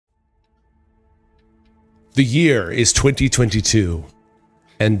The year is 2022,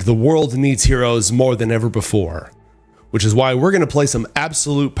 and the world needs heroes more than ever before, which is why we're going to play some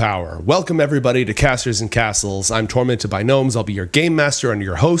Absolute Power. Welcome everybody to Casters and Castles. I'm Tormented by Gnomes. I'll be your game master and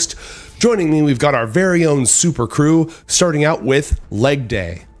your host. Joining me, we've got our very own super crew, starting out with Leg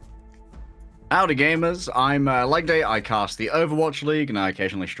Day. Howdy gamers, I'm Leg Day. I cast the Overwatch League and I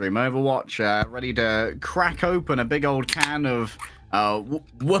occasionally stream Overwatch. Ready to crack open a big old can of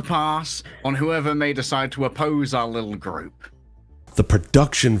whoop ass on whoever may decide to oppose our little group. The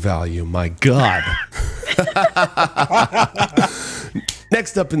production value, my god.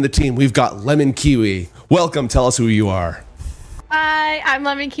 Next up in the team, we've got Lemon Kiwi. Welcome, tell us who you are. Hi, I'm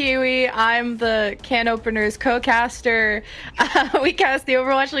Lemon Kiwi. I'm the can opener's co-caster. We cast the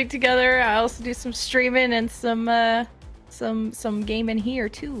Overwatch League together. I also do some streaming and some gaming here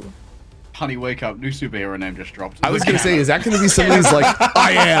too. Honey, wake up! New superhero name just dropped. I was gonna say, is that gonna be somebody's like,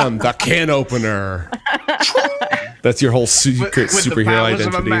 I am the can opener? That's your whole secret with superhero identity.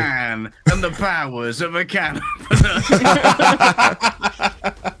 With the powers of a man and the powers of a can opener.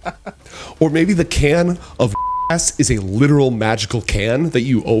 Or maybe the can of is a literal magical can that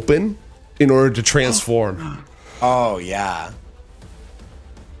you open in order to transform. Oh, yeah.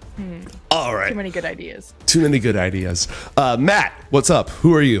 All right. Too many good ideas. Too many good ideas. Matt, what's up?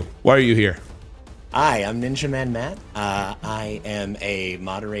 Who are you? Why are you here? Hi, I'm NinjaManMat. I am a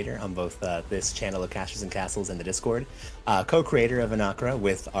moderator on both this channel of Casters and Castles and the Discord. Co-creator of Anakra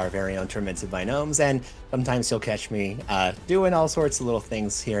with our very own Tormented by Gnomes, and sometimes you'll catch me doing all sorts of little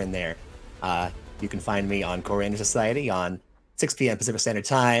things here and there. You can find me on Coriander Society on 6 p.m. Pacific Standard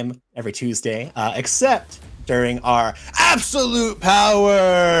Time every Tuesday, except during our Absolute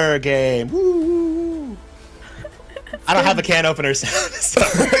Power game. Woo! I don't have a can opener, so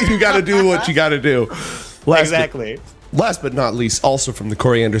You got to do what you got to do. Exactly. Last but not least, also from the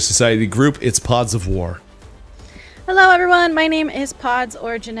Coriander Society group, it's Pods of War. Hello everyone, my name is Pods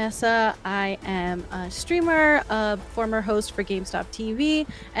or Janessa. I am a streamer, a former host for GameStop TV,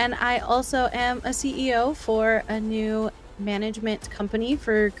 and I also am a CEO for a new management company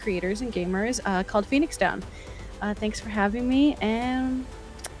for creators and gamers called Phoenix Down. Thanks for having me, and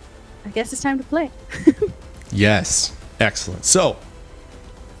I guess it's time to play. Yes, excellent. So,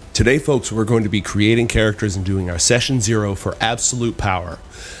 today folks, we're going to be creating characters and doing our Session 0 for Absolute Power.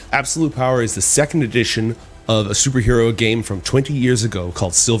 Absolute Power is the second edition of a superhero game from 20 years ago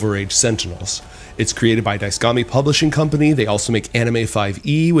called Silver Age Sentinels. It's created by Daisgami Publishing Company. They also make Anime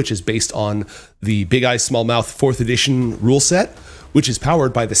 5e, which is based on the Big Eye Small Mouth 4th edition rule set, which is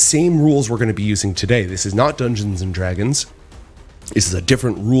powered by the same rules we're going to be using today. This is not Dungeons and Dragons. This is a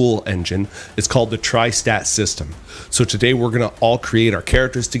different rule engine. It's called the Tri-Stat system. So today we're going to all create our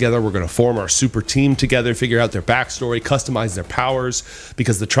characters together. We're going to form our super team together, figure out their backstory, customize their powers,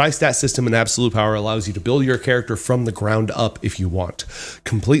 because the Tri-Stat system in Absolute Power allows you to build your character from the ground up if you want,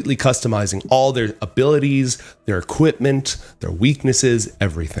 completely customizing all their abilities, their equipment, their weaknesses,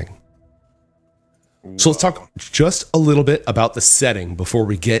 everything. So let's talk just a little bit about the setting before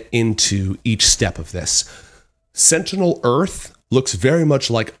we get into each step of this. Sentinel Earth looks very much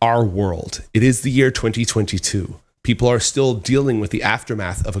like our world. It is the year 2022. People are still dealing with the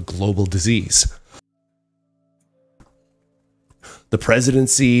aftermath of a global disease. The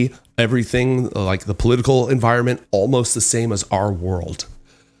presidency, everything, like the political environment, almost the same as our world.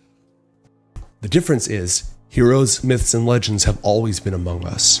 The difference is, heroes, myths, and legends have always been among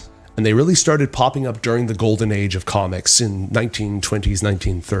us. And they really started popping up during the golden age of comics in 1920s,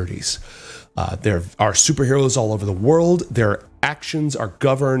 1930s. There are superheroes all over the world. Their actions are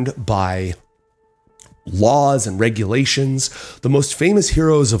governed by laws and regulations. The most famous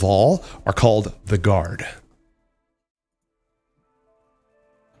heroes of all are called the Guard.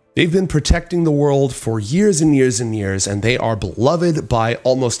 They've been protecting the world for years and years and years, and they are beloved by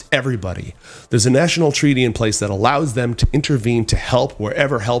almost everybody. There's a national treaty in place that allows them to intervene to help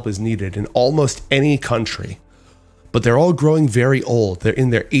wherever help is needed in almost any country. But they're all growing very old. They're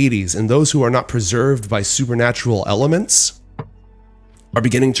in their 80s, and those who are not preserved by supernatural elements are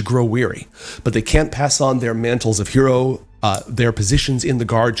beginning to grow weary. But they can't pass on their mantles of hero, their positions in the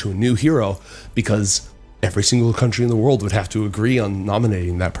Guard to a new hero, because every single country in the world would have to agree on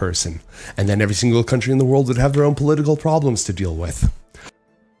nominating that person. And then every single country in the world would have their own political problems to deal with.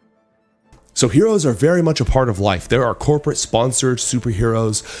 So heroes are very much a part of life. There are corporate sponsored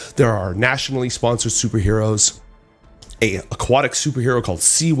superheroes. There are nationally sponsored superheroes. An aquatic superhero called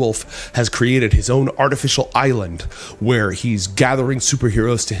Seawolf has created his own artificial island where he's gathering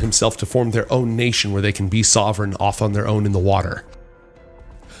superheroes to himself to form their own nation where they can be sovereign off on their own in the water.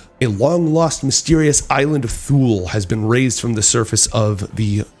 A long-lost mysterious island of Thule has been raised from the surface of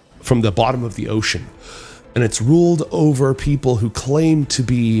from the bottom of the ocean. and it's ruled over people who claim to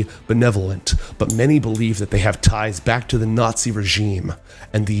be benevolent, but many believe that they have ties back to the Nazi regime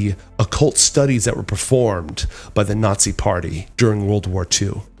and the occult studies that were performed by the Nazi Party during World War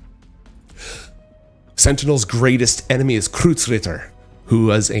II. Sentinel's greatest enemy is Kreuzritter, who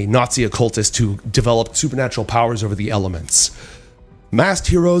was a Nazi occultist who developed supernatural powers over the elements. Masked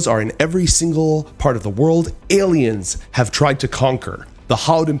heroes are in every single part of the world. Aliens have tried to conquer. The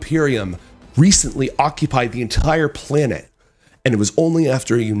Haud Imperium recently occupied the entire planet, and it was only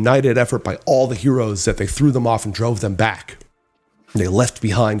after a united effort by all the heroes that they threw them off and drove them back. They left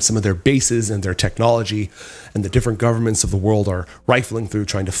behind some of their bases and their technology, and the different governments of the world are rifling through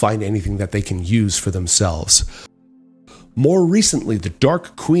trying to find anything that they can use for themselves. More recently, the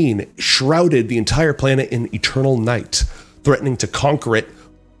Dark Queen shrouded the entire planet in eternal night, threatening to conquer it.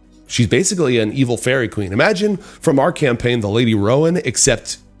 She's basically an evil fairy queen. Imagine from our campaign, the Lady Rowan,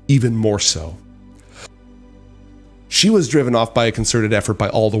 except even more so. She was driven off by a concerted effort by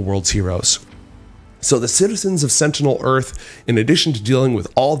all the world's heroes. So the citizens of Sentinel Earth, in addition to dealing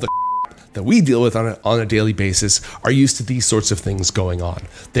with all the that we deal with on a daily basis, are used to these sorts of things going on.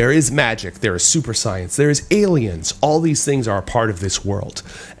 There is magic, there is super science, there is aliens. All these things are a part of this world.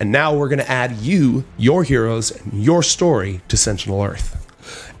 And now we're going to add you, your heroes, and your story to Sentinel Earth.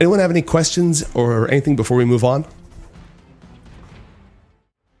 Anyone have any questions or anything before we move on?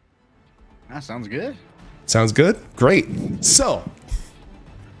 That sounds good. Sounds good? Great. So,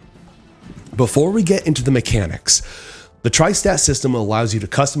 before we get into the mechanics, the Tri-Stat system allows you to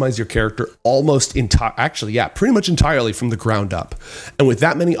customize your character pretty much entirely from the ground up. And with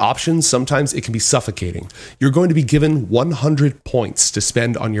that many options, sometimes it can be suffocating. You're going to be given 100 points to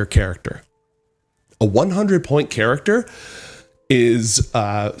spend on your character. A 100-point character is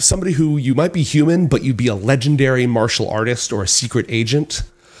somebody who you might be human, but you'd be a legendary martial artist or a secret agent.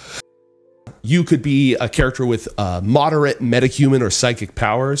 You could be a character with moderate metahuman or psychic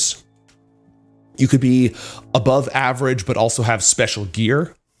powers. You could be above average, but also have special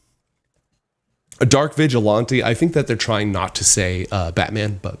gear. A dark vigilante. I think that they're trying not to say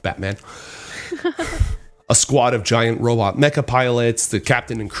Batman, but Batman. A squad of giant robot mecha pilots, the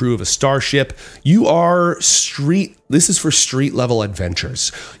captain and crew of a starship. You are this is for street level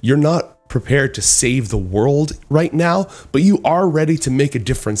adventures. You're not prepared to save the world right now, but you are ready to make a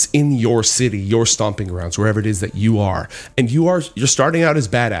difference in your city, your stomping grounds, wherever it is that you are. And you're starting out as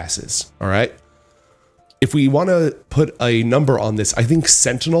badasses, all right? If we want to put a number on this, I think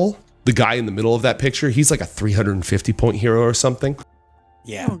Sentinel, the guy in the middle of that picture, he's like a 350-point hero or something.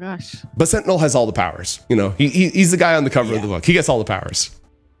 Yeah. Oh gosh. But Sentinel has all the powers. You know, he's the guy on the cover of the book. He gets all the powers.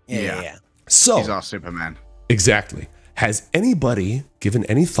 Yeah. So He's our Superman. exactly. Has anybody given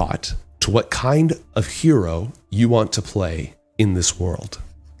any thought to what kind of hero you want to play in this world?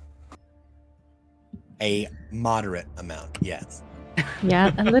 A moderate amount, yes.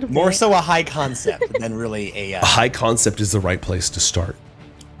 Yeah, a little bit. More so a high concept than really a... A high concept is the right place to start.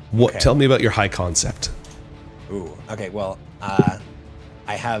 What? Okay. Tell me about your high concept. Ooh, okay, well, I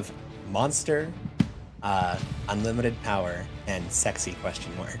have monster, unlimited power, and sexy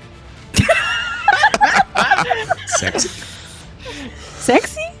question mark. Sexy.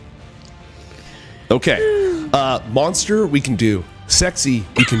 Sexy? Okay. Monster, we can do. Sexy,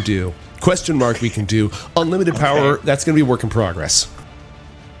 we can do. Question mark, we can do. Unlimited power, that's going to be a work in progress.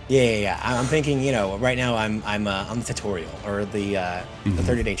 Yeah. I'm thinking, you know, right now I'm on the tutorial or the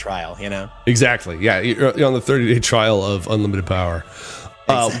 30-day trial, you know? Exactly. Yeah, you're on the 30-day trial of unlimited power.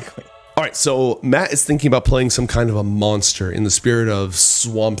 Exactly. All right, so Matt is thinking about playing some kind of a monster in the spirit of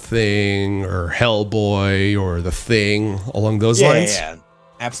Swamp Thing or Hellboy or The Thing, along those lines? Yeah,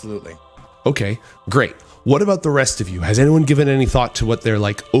 absolutely. Okay, great. What about the rest of you? Has anyone given any thought to what their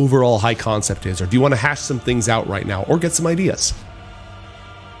like overall high concept is? Or do you want to hash some things out right now or get some ideas?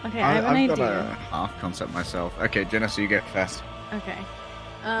 Okay, I have an I've got idea. a half concept myself. Okay, Genesis, you get first. Okay.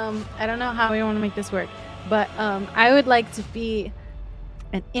 I don't know how we want to make this work, but I would like to be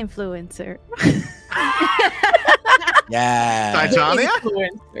an influencer. Yeah. Titania?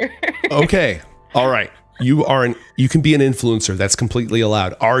 Influencer. Okay. All right. You can be an influencer. That's completely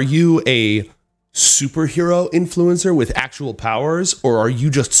allowed. Are you a superhero influencer with actual powers, or are you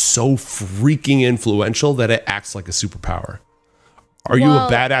just so freaking influential that it acts like a superpower? Are you a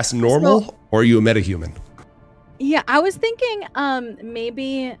badass normal, or are you a metahuman? Yeah, I was thinking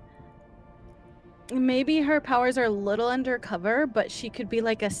maybe her powers are a little undercover, but she could be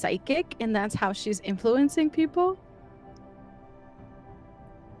like a psychic, and that's how she's influencing people.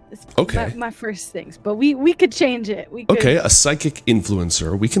 It's Okay. my first things, but we could change it. We could. Okay, a psychic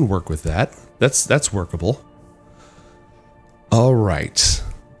influencer. We can work with that. That's workable. All right.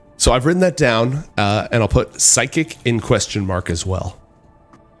 So I've written that down, and I'll put psychic in question mark as well.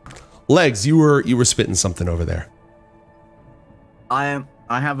 Legs, you were spitting something over there. I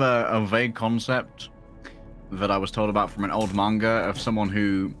have a vague concept that I was told about from an old manga of someone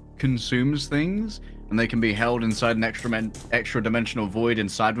who consumes things, and they can be held inside an extra dimensional void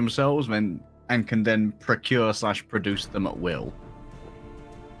inside themselves, and can then procure/produce them at will.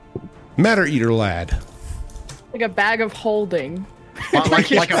 Matter eater lad. Like a bag of holding. Like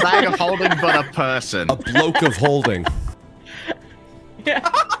a bag of holding, but a person. A bloke of holding. Yeah.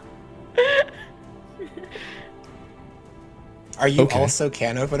 Are you also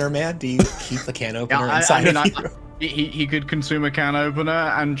can opener man? Do you keep the can opener inside of you? He could consume a can opener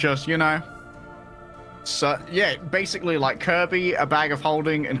and just, you know. So yeah, basically like Kirby, a bag of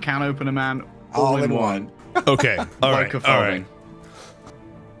holding, and can opener man all in one. Okay. All right. Bloke of All holding. right.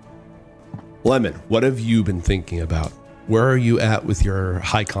 Lemon, what have you been thinking about? Where are you at with your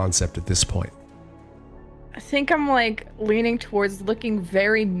high concept at this point? I think I'm like leaning towards looking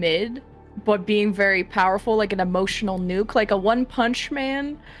very mid, but being very powerful, like an emotional nuke, like a One Punch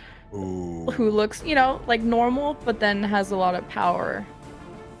Man. Ooh. Who looks, you know, like normal, but then has a lot of power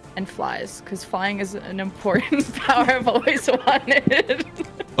and flies, because flying is an important power I've always wanted.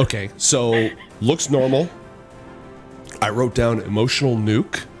 Okay, so looks normal. I wrote down emotional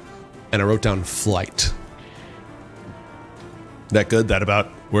nuke, and I wrote down flight. That good? That about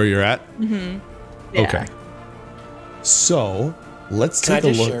where you're at? Mm-hmm. Yeah. Okay. So let's Can I take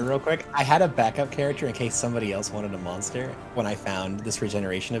a just look. share real quick? I had a backup character in case somebody else wanted a monster when I found this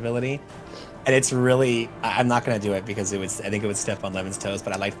regeneration ability. And it's really, I'm not going to do it because I think it would step on Lemon's toes,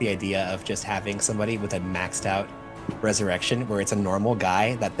 but I like the idea of just having somebody with a maxed out resurrection where it's a normal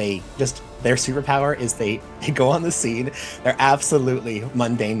guy that their superpower is they go on the scene, they're absolutely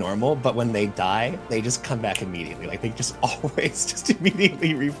mundane normal, but when they die, they just come back immediately. Like they just always just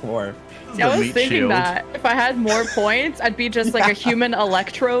immediately reform. See, I was meat thinking shield. that if I had more points, I'd be just like a human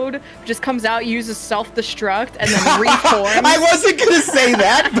electrode, just comes out, uses self-destruct, and then reforms. I wasn't going to say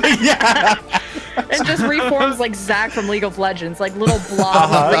that, but yeah. And just reforms like Zack from League of Legends, like little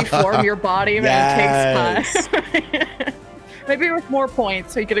blobs reform your body, and it takes time. Maybe with more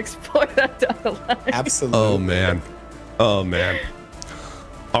points, so you could explore that down the line. Absolutely. Oh man. Oh man.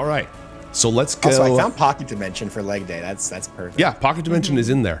 All right. So let's go. Also, I found Pocket Dimension for leg day. That's perfect. Yeah, Pocket Dimension is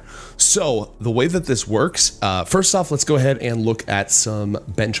in there. So the way that this works, first off, let's go ahead and look at some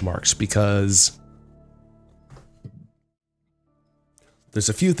benchmarks because there's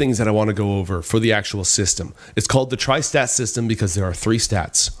a few things that I want to go over for the actual system. It's called the tri-stat system because there are 3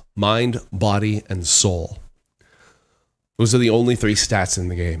 stats: mind, body, and soul. Those are the only 3 stats in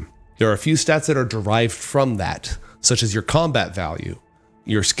the game. There are a few stats that are derived from that, such as your combat value.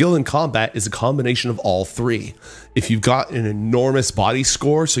 Your skill in combat is a combination of all 3. If you've got an enormous body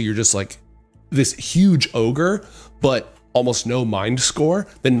score, so you're just like this huge ogre, but almost no mind score,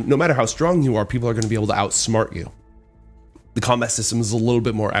 then no matter how strong you are, people are going to be able to outsmart you. The combat system is a little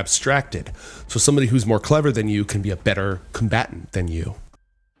bit more abstracted, so somebody who's more clever than you can be a better combatant than you.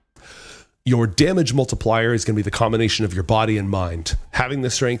 Your damage multiplier is going to be the combination of your body and mind, having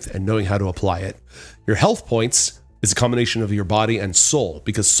the strength and knowing how to apply it. Your health points is a combination of your body and soul,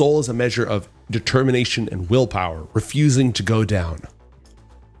 because soul is a measure of determination and willpower, refusing to go down.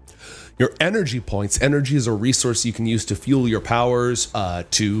 Your energy points, energy is a resource you can use to fuel your powers,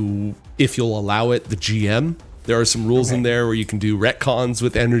 if you'll allow it, the GM. There are some rules in there where you can do retcons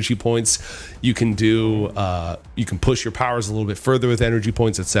with energy points. You can do, you can push your powers a little bit further with energy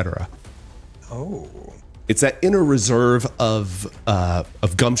points, etc. Oh. It's that inner reserve of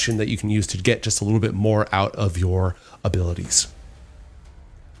gumption that you can use to get just a little bit more out of your abilities.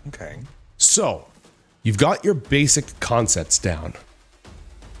 Okay. So, you've got your basic concepts down.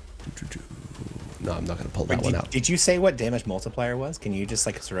 No, I'm not going to pull that one out. Did you say what damage multiplier was? Can you just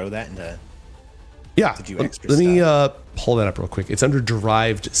like throw that into? Yeah, to do extra let me stuff? pull that up real quick. It's under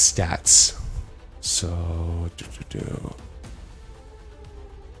derived stats. So,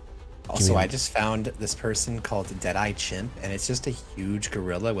 Also, I just found this person called Deadeye Chimp, and it's just a huge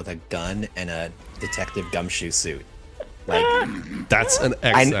gorilla with a gun and a detective gumshoe suit. Like, that's an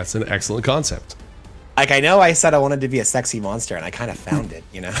excellent concept. Like, I know I said I wanted to be a sexy monster, and I kind of found it,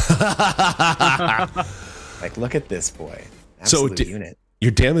 you know? Like, look at this boy. Absolute unit.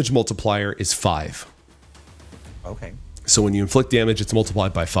 Your damage multiplier is 5. Okay. So when you inflict damage, it's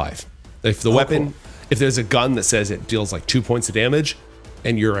multiplied by 5. If the weapon, if there's a gun that says it deals like 2 points of damage,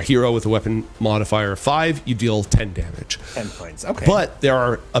 and you're a hero with a weapon modifier of 5, you deal 10 damage. 10 points, okay. But there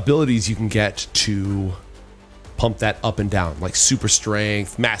are abilities you can get to pump that up and down, like super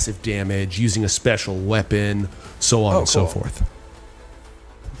strength, massive damage, using a special weapon, so on and so forth.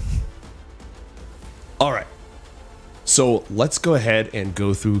 All right. So let's go ahead and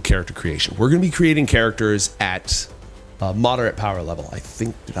go through character creation. We're going to be creating characters at moderate power level. I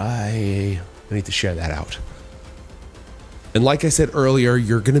think I need to share that out. And like I said earlier,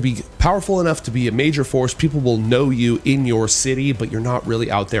 you're going to be powerful enough to be a major force. People will know you in your city, but you're not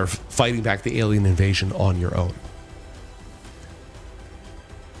really out there fighting back the alien invasion on your own.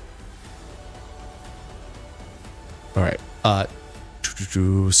 All right.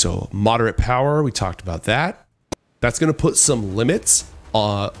 So moderate power, we talked about that. That's going to put some limits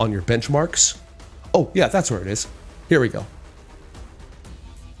on your benchmarks. Oh, yeah, that's where it is. Here we go.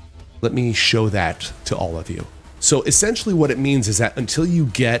 Let me show that to all of you. So essentially what it means is that until you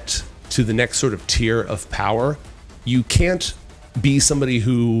get to the next sort of tier of power, you can't be somebody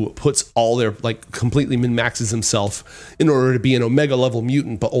who puts all their, like, completely min-maxes himself in order to be an Omega level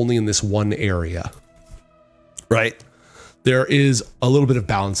mutant, but only in this one area, right? There is a little bit of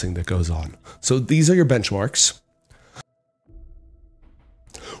balancing that goes on. So these are your benchmarks.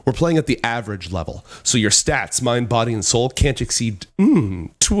 We're playing at the average level. So your stats, mind, body, and soul, can't exceed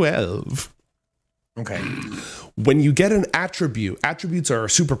 12. Okay. When you get an attribute, attributes are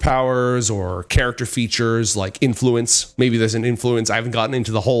superpowers or character features like influence. Maybe there's an influence. I haven't gotten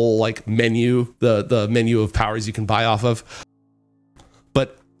into the whole like menu, the menu of powers you can buy off of.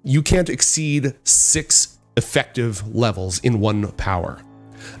 But you can't exceed 6 effective levels in one power.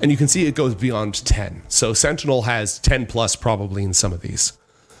 And you can see it goes beyond 10. So Sentinel has 10 plus probably in some of these.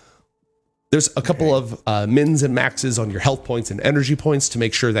 There's a couple of mins and maxes on your health points and energy points to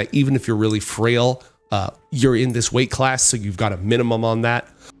make sure that even if you're really frail, you're in this weight class, so you've got a minimum on that.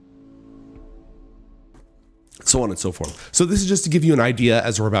 So on and so forth. So this is just to give you an idea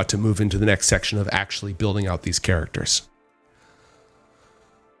as we're about to move into the next section of actually building out these characters.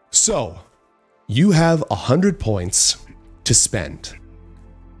 So you have 100 points to spend,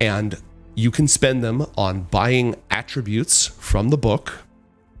 and you can spend them on buying attributes from the book,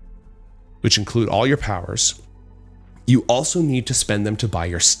 which include all your powers. You also need to spend them to buy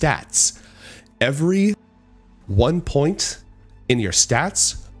your stats. Every 1 point in your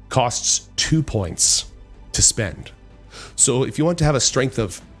stats costs 2 points to spend. So if you want to have a strength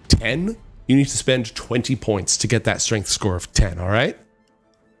of 10, you need to spend 20 points to get that strength score of 10, all right?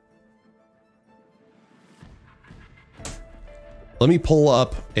 Let me pull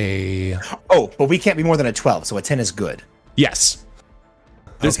up a... Oh, but we can't be more than a 12, so a 10 is good. Yes.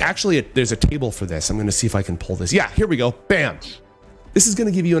 There's actually there's a table for this. I'm going to see if I can pull this. Yeah, here we go. Bam. This is going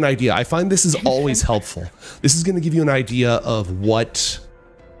to give you an idea. I find this is always helpful. This is going to give you an idea of what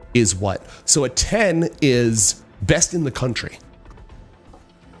is what. So a 10 is best in the country.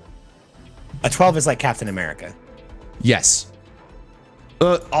 A 12 is like Captain America. Yes.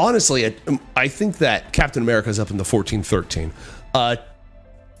 Honestly, I think that Captain America is up in the 14, 13.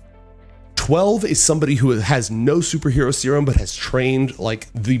 12 is somebody who has no superhero serum, but has trained, like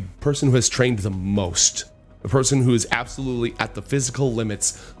the person who has trained the most. The person who is absolutely at the physical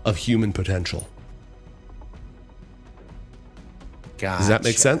limits of human potential. Gotcha. Does that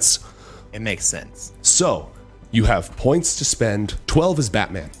make sense? It makes sense. So you have points to spend. 12 is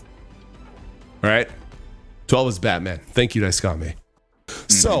Batman. All right? 12 is Batman. Thank you, Daisuke.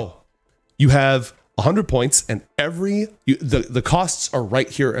 So you have 100 points, and the costs are right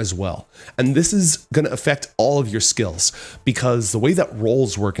here as well. And this is going to affect all of your skills, because the way that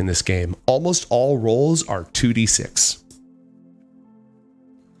rolls work in this game, almost all rolls are 2d6.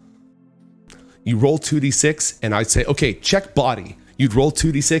 You roll 2d6, and I'd say, okay, check body. You'd roll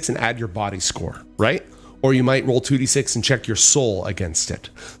 2d6 and add your body score, right? Or you might roll 2d6 and check your soul against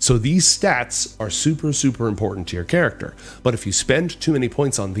it. So these stats are super, super important to your character. But if you spend too many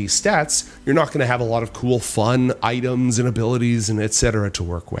points on these stats, you're not going to have a lot of cool, fun items and abilities and etc. to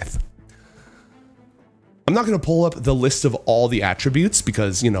work with. I'm not going to pull up the list of all the attributes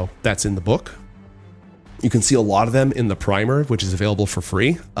because, you know, that's in the book. You can see a lot of them in the primer, which is available for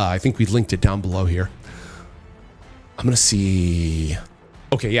free. I think we linked it down below here. I'm going to see.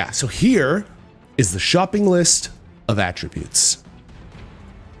 Okay, yeah. So here is the shopping list of attributes.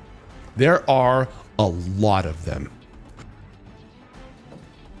 There are a lot of them.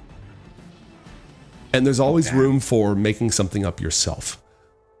 And there's always room for making something up yourself.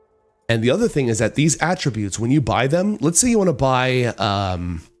 And the other thing is that these attributes, when you buy them, let's say you want to buy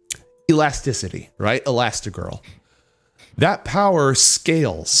elasticity, right? Elastigirl. That power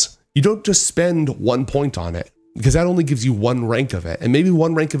scales. You don't just spend 1 point on it, because that only gives you 1 rank of it. And maybe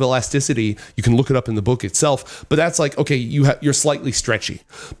 1 rank of elasticity, you can look it up in the book itself, but that's like, okay, you're slightly stretchy.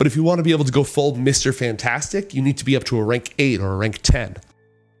 But if you want to be able to go full Mr. Fantastic, you need to be up to a rank 8 or a rank 10.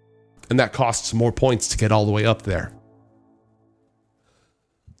 And that costs more points to get all the way up there.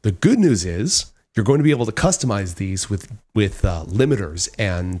 The good news is you're going to be able to customize these with limiters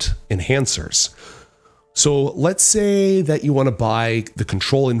and enhancers. So let's say that you want to buy the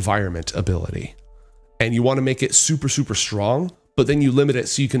control environment ability and you want to make it super, super strong, but then you limit it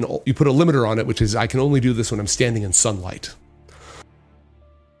so you put a limiter on it, which is I can only do this when I'm standing in sunlight.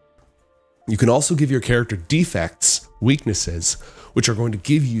 You can also give your character defects, weaknesses, which are going to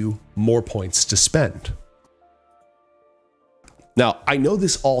give you more points to spend. Now, I know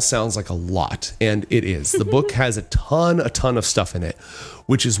this all sounds like a lot, and it is. The book has a ton of stuff in it,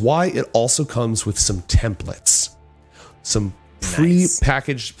 which is why it also comes with some templates, some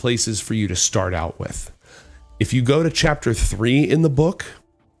pre-packaged places for you to start out with. If you go to chapter 3 in the book,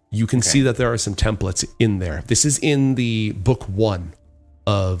 you can see that there are some templates in there. This is in the book 1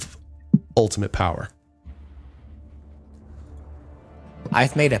 of Ultimate Power.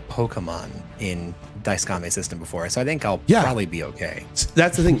 I've made a Pokemon in Dice Game system before, so I think I'll probably be okay.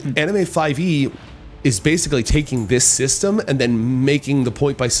 That's the thing. Anime 5e is basically taking this system and then making the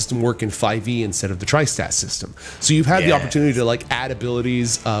point buy system work in 5e instead of the tri-stat system. So you've had the opportunity to like add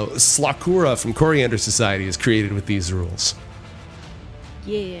abilities. Slakura from Coriander Society is created with these rules.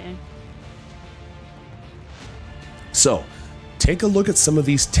 Yeah. So take a look at some of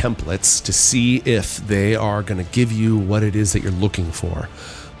these templates to see if they are going to give you what it is that you're looking for.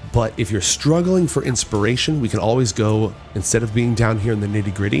 But if you're struggling for inspiration, we can always go, instead of being down here in the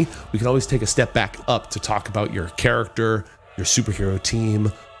nitty gritty, we can always take a step back up to talk about your character, your superhero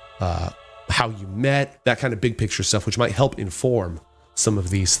team, how you met, that kind of big picture stuff, which might help inform some of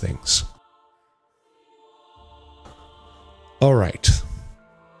these things. All right.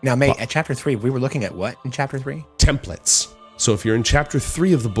 Now, mate, at chapter 3, we were looking at what in chapter 3? Templates. So if you're in chapter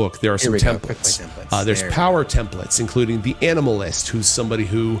 3 of the book, there are some templates. There's power templates, including the animalist, who's somebody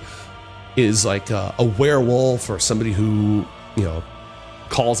who is like a werewolf, or somebody who, you know,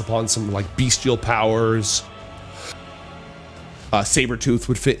 calls upon some like bestial powers. Sabretooth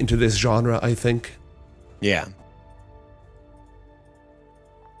would fit into this genre, I think. Yeah.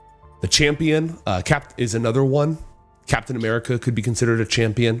 The champion is another one. Captain America could be considered a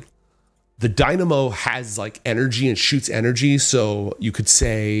champion. The Dynamo has like energy and shoots energy, so you could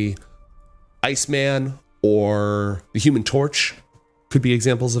say Iceman or the Human Torch could be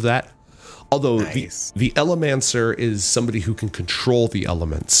examples of that. Although the Elemancer is somebody who can control the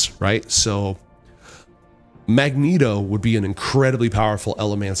elements, right? So Magneto would be an incredibly powerful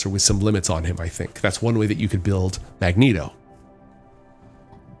Elemancer with some limits on him, I think. That's one way that you could build Magneto.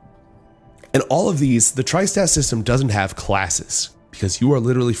 And all of these, the Tri-Stat system doesn't have classes, because you are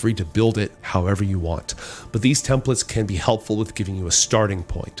literally free to build it however you want. But these templates can be helpful with giving you a starting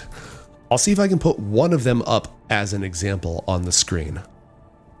point. I'll see if I can put one of them up as an example on the screen.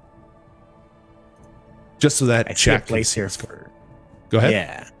 Just so that chat can see. Go ahead.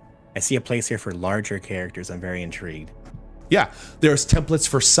 Yeah. I see a place here for larger characters. I'm very intrigued. Yeah, there's templates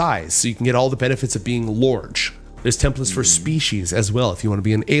for size, so you can get all the benefits of being large. There's templates for species as well, if you want to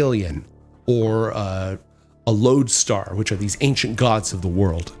be an alien, or a lodestar, which are these ancient gods of the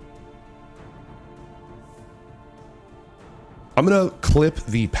world. I'm going to clip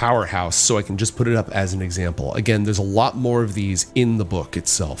the powerhouse so I can just put it up as an example. Again, there's a lot more of these in the book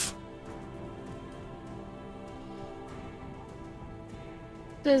itself.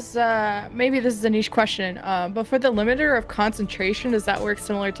 Does maybe this is a niche question, but for the limiter of concentration, does that work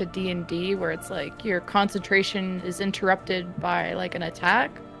similar to D&D, where it's like your concentration is interrupted by like an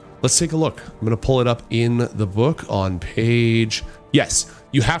attack? Let's take a look. I'm going to pull it up in the book on page... Yes,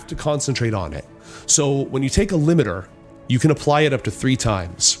 you have to concentrate on it. So when you take a limiter, you can apply it up to 3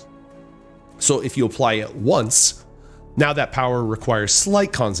 times. So if you apply it once, now that power requires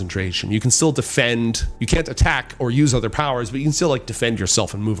slight concentration. You can still defend. You can't attack or use other powers, but you can still like defend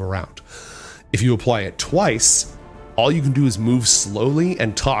yourself and move around. If you apply it twice, all you can do is move slowly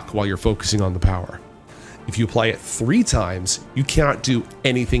and talk while you're focusing on the power. If you apply it 3 times, you cannot do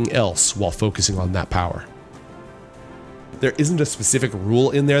anything else while focusing on that power. There isn't a specific rule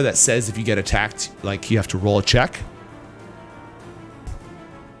in there that says if you get attacked, like you have to roll a check.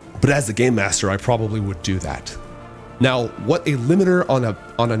 But as the game master, I probably would do that. Now, what a limiter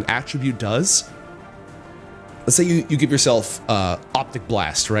on an attribute does, let's say you give yourself Optic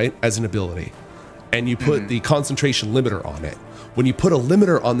Blast, right, as an ability, and you put the concentration limiter on it. When you put a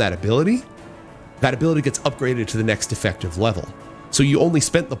limiter on that ability gets upgraded to the next effective level. So you only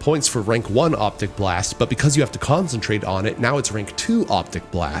spent the points for rank 1 Optic Blast, but because you have to concentrate on it, now it's rank 2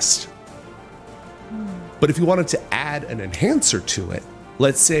 Optic Blast. But if you wanted to add an enhancer to it,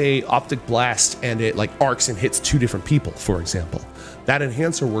 let's say Optic Blast and it like arcs and hits 2 different people, for example, that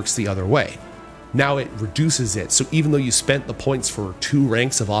enhancer works the other way. Now it reduces it, so even though you spent the points for 2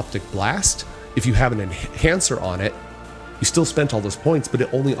 ranks of Optic Blast, if you have an enhancer on it, you still spent all those points, but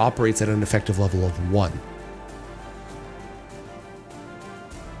it only operates at an effective level of 1.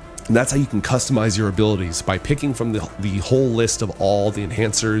 And that's how you can customize your abilities, by picking from the whole list of all the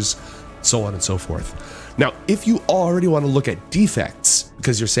enhancers, so on and so forth. Now, if you already want to look at defects,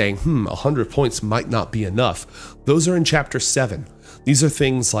 because you're saying, 100 points might not be enough, those are in Chapter 7. These are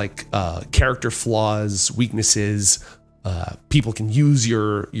things like character flaws, weaknesses, people can use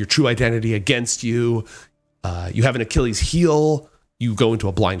your true identity against you, you have an Achilles heel, you go into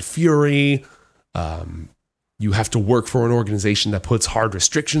a blind fury, you have to work for an organization that puts hard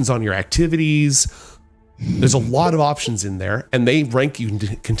restrictions on your activities. There's a lot of options in there, and they rank, you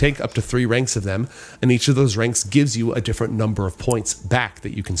can take up to 3 ranks of them, and each of those ranks gives you a different number of points back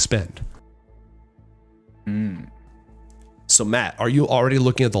that you can spend. So Matt, are you already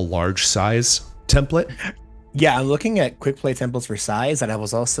looking at the large size template? Yeah, I'm looking at quick play templates for size, and I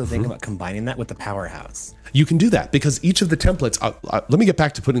was also thinking about combining that with the powerhouse. You can do that, because each of the templates, let me get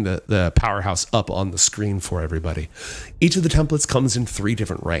back to putting the powerhouse up on the screen for everybody. Each of the templates comes in 3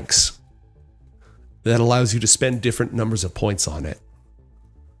 different ranks. That allows you to spend different numbers of points on it.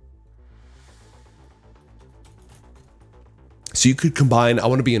 So you could combine, I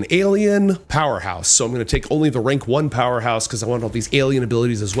want to be an alien powerhouse, so I'm going to take only the rank 1 powerhouse because I want all these alien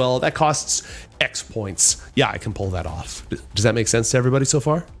abilities as well. That costs X points. Yeah, I can pull that off. Does that make sense to everybody so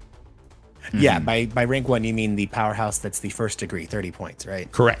far? Yeah, by rank 1, you mean the powerhouse that's the 1st degree, 30 points,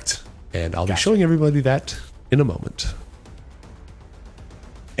 right? Correct. And I'll be showing everybody that in a moment.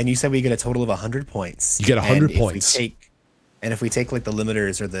 And you said we get a total of 100 points. You get 100 points. If we take like the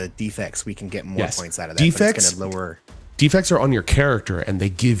limiters or the defects, we can get more points out of that. Defects, but it's gonna lower. Defects are on your character and they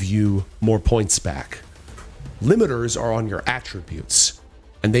give you more points back. Limiters are on your attributes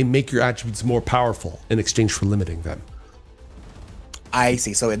and they make your attributes more powerful in exchange for limiting them. I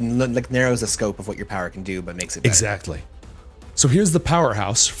see. So it like narrows the scope of what your power can do, but makes it better. Exactly. So here's the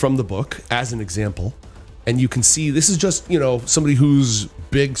powerhouse from the book as an example. And you can see this is just, you know, somebody who's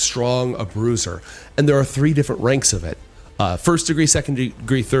big, strong, a bruiser. And there are 3 different ranks of it. 1st degree, 2nd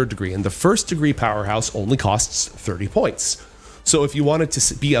degree, 3rd degree. And the 1st degree powerhouse only costs 30 points. So if you wanted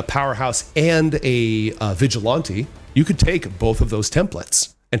to be a powerhouse and a vigilante, you could take both of those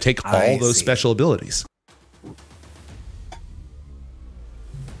templates and take all those special abilities.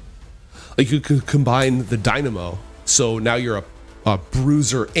 Like you could combine the dynamo. So now you're a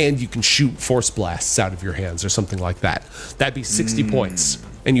bruiser and you can shoot force blasts out of your hands or something like that. That'd be 60 points.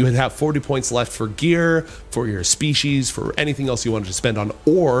 And you would have 40 points left for gear, for your species, for anything else you wanted to spend on,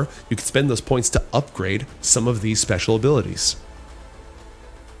 or you could spend those points to upgrade some of these special abilities.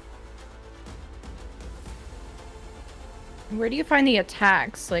 Where do you find the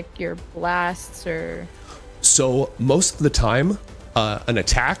attacks, like your blasts or? So most of the time, an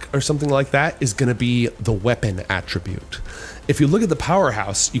attack or something like that is going to be the weapon attribute. If you look at the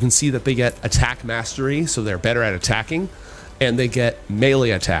powerhouse, you can see that they get attack mastery, so they're better at attacking, and they get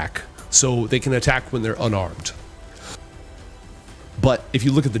melee attack, so they can attack when they're unarmed. But if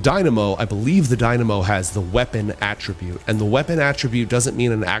you look at the dynamo, I believe the dynamo has the weapon attribute, and the weapon attribute doesn't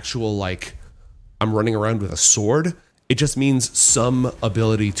mean an actual, like, I'm running around with a sword. It just means some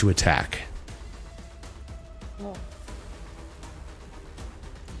ability to attack.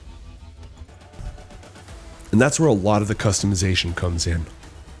 And that's where a lot of the customization comes in.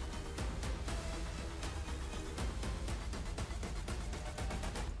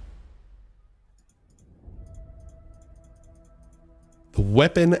 The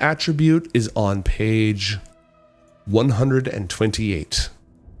weapon attribute is on page 128.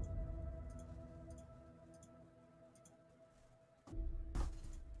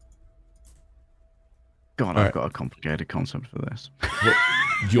 God, I've got a complicated concept for this.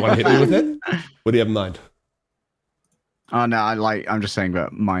 Do you want to hit me with it? What do you have in mind? Oh no, I'm just saying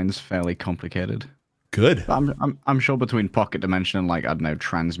that mine's fairly complicated. Good. But I'm sure between pocket dimension and, like, I don't know,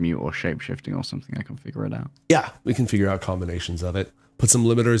 transmute or shapeshifting or something, I can figure it out. Yeah, we can figure out combinations of it. Put some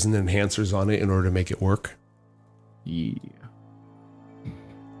limiters and enhancers on it in order to make it work. Yeah.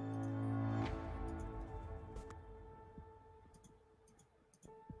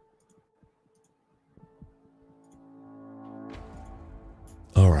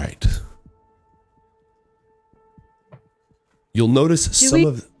 All right. You'll notice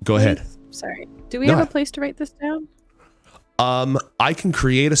go ahead. Sorry. Do we have a place to write this down? I can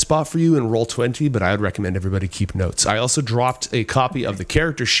create a spot for you in Roll20, but I would recommend everybody keep notes. I also dropped a copy of the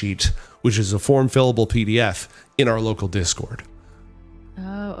character sheet, which is a form fillable PDF, in our local Discord.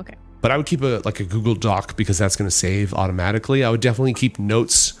 Oh, okay. But I would keep a Google Doc because that's going to save automatically. I would definitely keep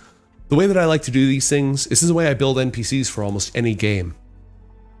notes. The way that I like to do these things, this is the way I build NPCs for almost any game,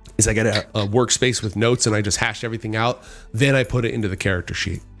 is I get a workspace with notes and I just hash everything out. Then I put it into the character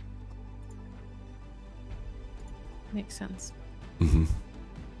sheet. Makes sense. Mm-hmm.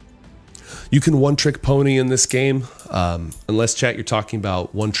 You can one-trick pony in this game, unless, chat, you're talking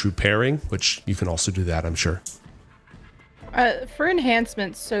about one true pairing, which you can also do that, I'm sure. For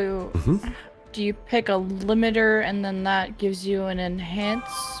enhancements, so do you pick a limiter and then that gives you an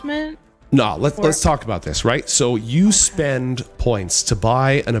enhancement? No, let's talk about this, right? So you spend points to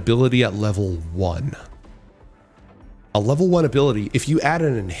buy an ability at level 1. A level 1 ability, if you add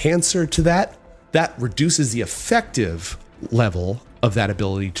an enhancer to that, that reduces the effective level of that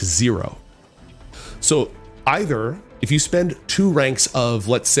ability to 0. So either if you spend 2 ranks of,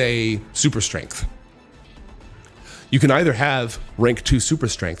 let's say, super strength, you can either have rank 2 super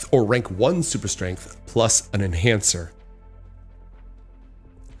strength or rank 1 super strength plus an enhancer.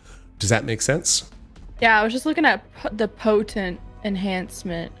 Does that make sense? Yeah, I was just looking at the potent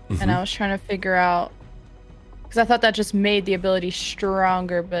enhancement and I was trying to figure out, because I thought that just made the ability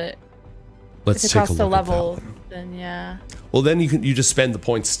stronger, but let's if it take costs a a look level, at that one. then yeah. Well, then you just spend the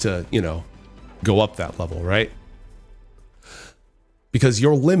points to, you know, go up that level, right? Because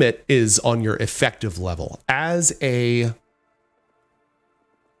your limit is on your effective level. As a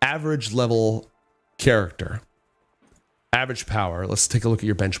average level character, average power, let's take a look at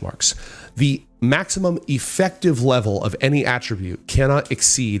your benchmarks. The maximum effective level of any attribute cannot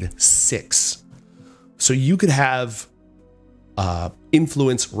exceed 6. So you could have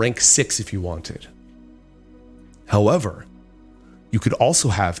influence rank 6 if you wanted. However, you could also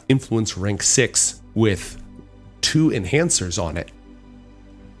have influence rank 6 with 2 enhancers on it,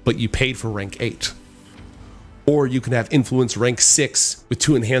 but you paid for rank 8. Or you can have influence rank 6 with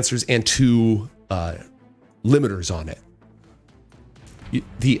 2 enhancers and 2 limiters on it.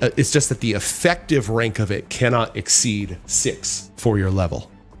 It's just that the effective rank of it cannot exceed 6 for your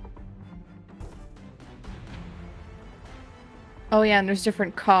level. Oh yeah, and there's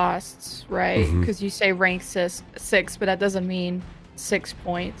different costs, right? Because you say rank 6, but that doesn't mean 6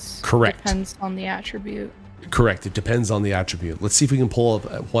 points. Correct. Depends on the attribute. Correct. It depends on the attribute. Let's see if we can pull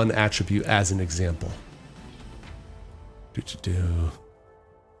up one attribute as an example.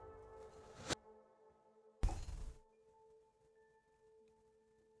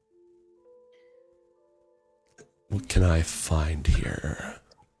 What can I find here?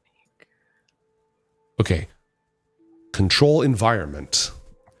 Okay. Control environment.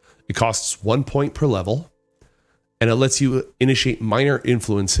 It costs 1 point per level, and it lets you initiate minor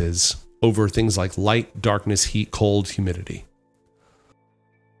influences over things like light, darkness, heat, cold, humidity.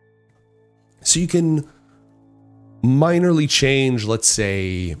 So you can minorly change, let's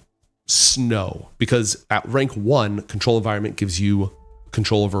say, snow, because at rank 1, control environment gives you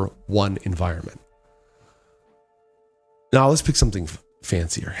control over 1 environment. Now let's pick something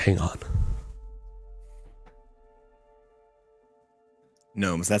fancier. Hang on.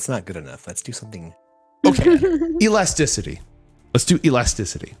 Gnomes, that's not good enough. Let's do something. Okay. Elasticity. Let's do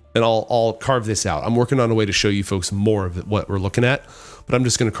elasticity, and I'll carve this out. I'm working on a way to show you folks more of what we're looking at, but I'm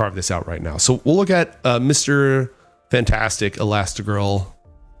just going to carve this out right now. So we'll look at Mr. Fantastic Elastigirl.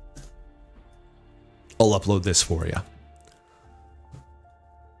 I'll upload this for you.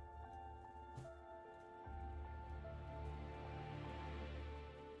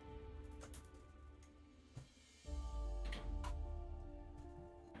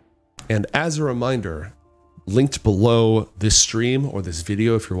 And as a reminder, linked below this stream or this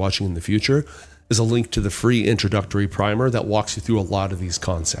video, if you're watching in the future, is a link to the free introductory primer that walks you through a lot of these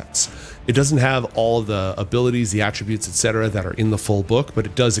concepts. It doesn't have all of the abilities, the attributes, etc. that are in the full book, but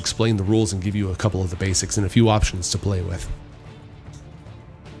it does explain the rules and give you a couple of the basics and a few options to play with.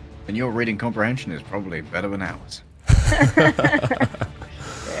 And your reading comprehension is probably better than ours.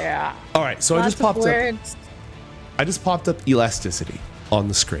 Yeah. All right, so I just popped up elasticity on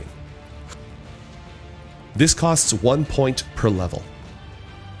the screen. This costs 1 point per level.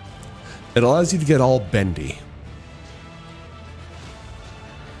 It allows you to get all bendy.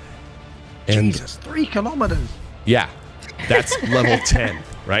 And Jesus, 3 kilometers. yeah, that's level 10,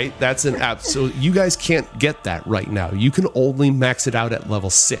 right? That's an app. So you guys can't get that right now. You can only max it out at level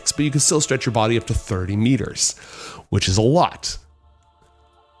 6, but you can still stretch your body up to 30 meters, which is a lot.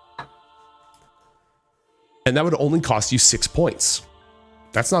 And that would only cost you 6 points.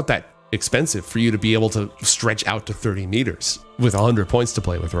 That's not that expensive for you to be able to stretch out to 30 meters with 100 points to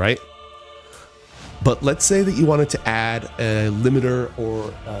play with, right? But let's say that you wanted to add a limiter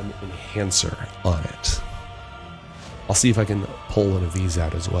or an enhancer on it. I'll see if I can pull one of these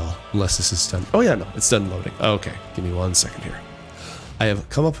out as well, unless this is done. Oh yeah, no, it's done loading. Okay, give me 1 second here. I have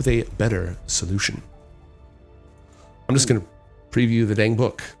come up with a better solution. I'm just going to preview the dang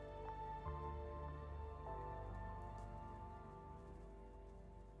book.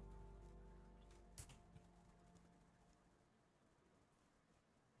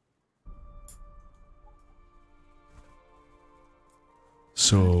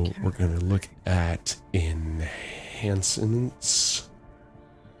 So we're going to look at enhancements.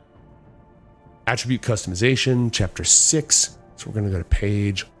 Attribute customization, chapter 6. So we're going to go to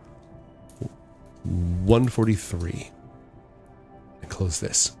page 143 and close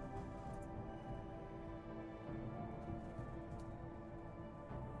this.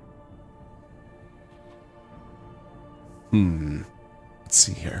 Let's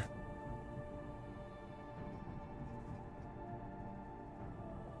see here.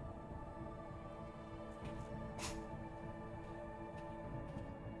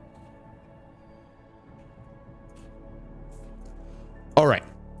 All right.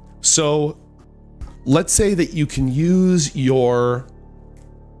 So let's say that you can use your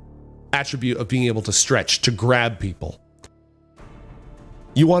attribute of being able to stretch to grab people.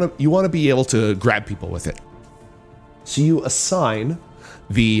 You want to be able to grab people with it. So you assign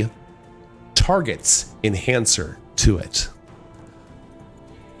the target's enhancer to it.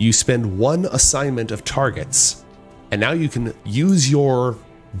 You spend one assignment of targets, and now you can use your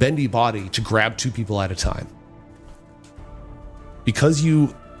bendy body to grab 2 people at a time. Because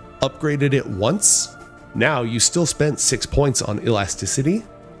you upgraded it once, now you still spent 6 points on elasticity,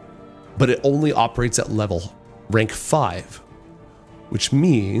 but it only operates at level rank 5, which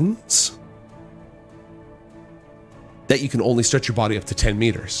means that you can only stretch your body up to 10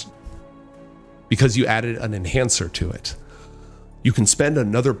 meters because you added an enhancer to it. You can spend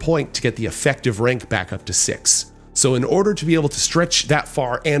another point to get the effective rank back up to 6. So in order to be able to stretch that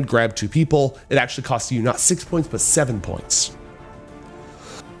far and grab 2 people, it actually costs you not 6 points, but 7 points.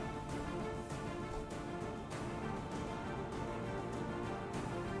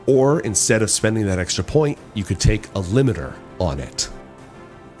 Or instead of spending that extra point, you could take a limiter on it.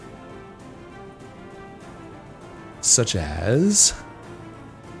 Such as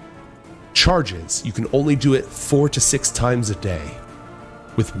charges. You can only do it 4 to 6 times a day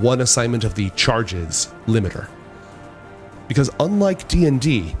with one assignment of the charges limiter. Because unlike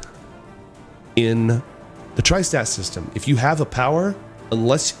D&D, in the Tri-Stat system, if you have a power,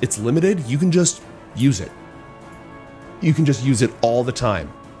 unless it's limited, you can just use it. You can just use it all the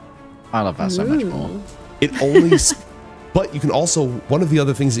time. I love that so much more. It only... But you can also, one of the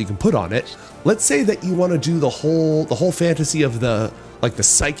other things that you can put on it, let's say that you want to do the whole fantasy of the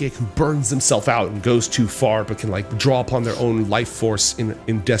psychic who burns himself out and goes too far, but can like draw upon their own life force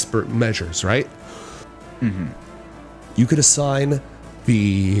in desperate measures, right? Mm-hmm. You could assign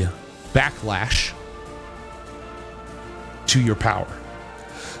the backlash to your power.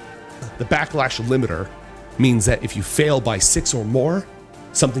 The backlash limiter means that if you fail by 6 or more,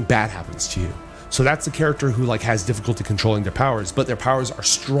 something bad happens to you. So that's the character who like has difficulty controlling their powers, but their powers are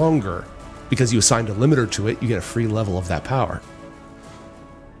stronger because you assigned a limiter to it. You get a free level of that power.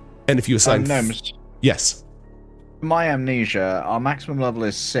 And if you assign, yes, my amnesia, our maximum level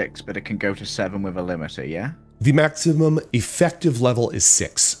is 6, but it can go to 7 with a limiter. Yeah. The maximum effective level is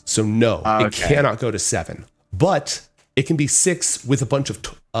 6, so no, it cannot go to 7. But it can be 6 with a bunch of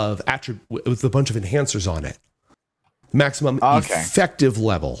enhancers on it. Maximum effective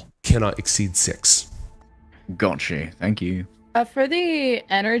level cannot exceed 6. Gotcha. Thank you. For the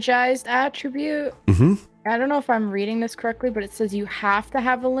energized attribute, I don't know if I'm reading this correctly, but it says you have to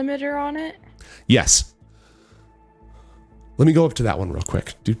have a limiter on it. Yes. Let me go up to that one real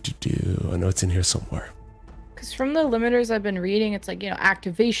quick. I know it's in here somewhere. Because from the limiters I've been reading, it's like,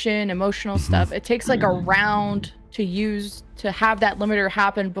 activation, emotional stuff. It takes like a round to have that limiter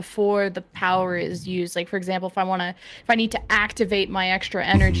happen before the power is used. Like, for example, if I need to activate my extra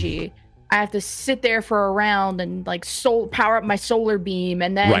energy, I have to sit there for a round and like power up my solar beam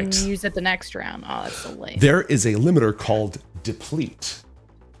and then use it the next round. Oh, that's so late. There is a limiter called deplete.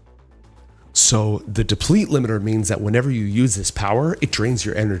 So the deplete limiter means that whenever you use this power, it drains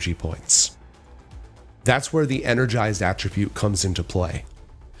your energy points. That's where the energized attribute comes into play.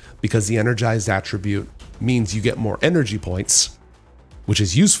 Because the energized attribute means you get more energy points, which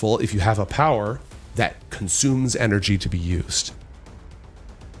is useful if you have a power that consumes energy to be used.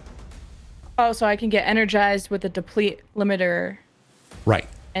 Oh, so I can get energized with a deplete limiter. Right.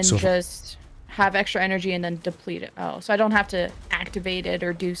 And so just have extra energy and then deplete it. Oh, so I don't have to activate it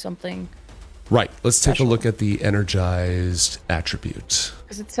or do something. Right. Let's take a look at the energized attribute.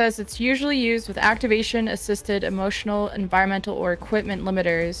 Because it says it's usually used with activation, assisted, emotional, environmental, or equipment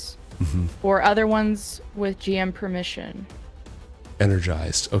limiters, or other ones with GM permission.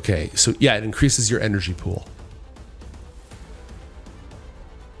 Energized. Okay. So yeah, it increases your energy pool.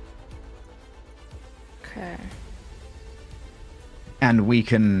 Okay. And we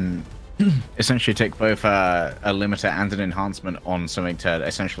can essentially take both a limiter and an enhancement on something to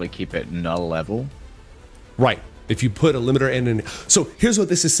essentially keep it null level. Right. If you put a limiter in, so here's what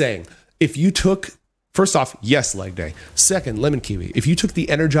this is saying. If you took, first off, yes, leg day. Second, lemon kiwi. If you took the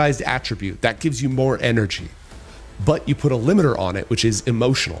energized attribute, that gives you more energy, but you put a limiter on it, which is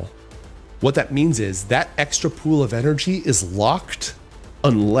emotional. What that means is that extra pool of energy is locked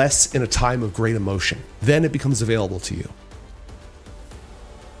unless in a time of great emotion. Then it becomes available to you.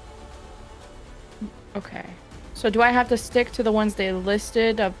 Okay. So do I have to stick to the ones they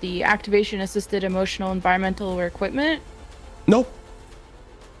listed of the activation assisted emotional, environmental, or equipment? Nope.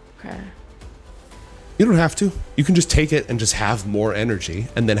 Okay. You don't have to. You can just take it and just have more energy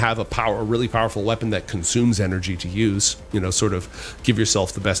and then have a really powerful weapon that consumes energy to use, you know, sort of give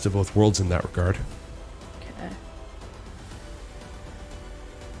yourself the best of both worlds in that regard. Okay.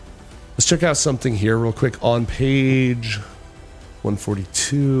 Let's check out something here real quick on page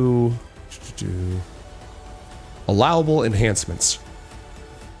 142. Allowable enhancements.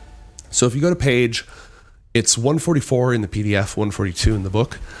 So if you go to page, it's 144 in the PDF, 142 in the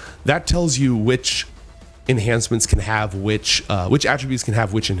book. That tells you which enhancements can have which attributes can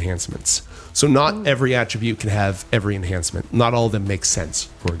have which enhancements. So not every attribute can have every enhancement. Not all of them make sense,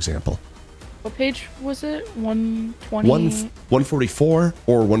 for example. What page was it? 120? 144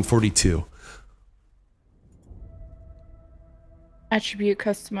 or 142. Attribute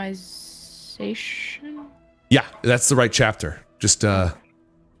customization? Yeah, that's the right chapter. Just go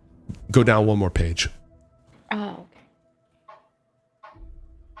down one more page. Oh, okay.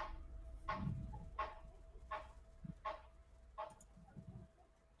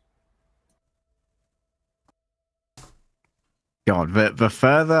 God, the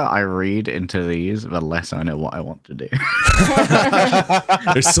further I read into these, the less I know what I want to do.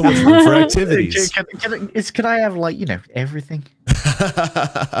 There's so much room for activities. Can I have, like, you know, everything?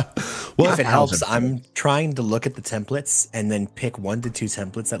 Well, if it helps, I'm trying to look at the templates and then pick 1 to 2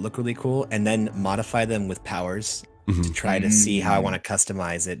 templates that look really cool and then modify them with powers to try to see how I want to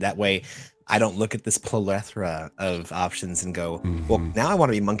customize it. That way, I don't look at this plethora of options and go, well, now I want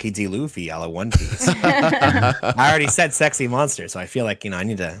to be Monkey D. Luffy a la One Piece. I already said sexy monster, so I feel like, you know, I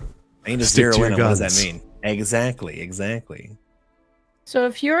need to zero in on what does that mean. Exactly. So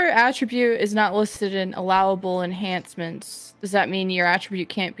if your attribute is not listed in allowable enhancements, does that mean your attribute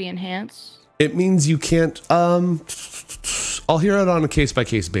can't be enhanced? It means you can't. I'll hear it on a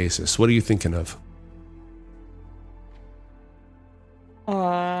case-by-case basis. What are you thinking of?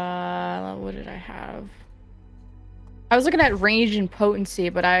 What did I have? I was looking at range and potency,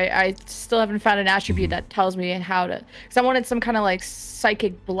 but I still haven't found an attribute that tells me how to. Because I wanted some kind of like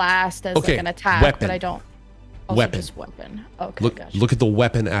psychic blast as like an attack, weapon. but I don't. Oh, Weapon. So just weapon. Okay, gotcha. Look at the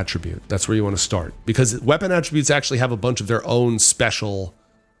weapon attribute. That's where you want to start, because weapon attributes actually have a bunch of their own special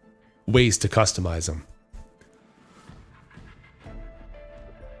ways to customize them.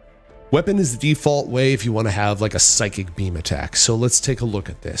 Weapon is the default way if you want to have like a psychic beam attack. So let's take a look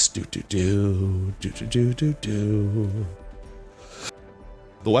at this. The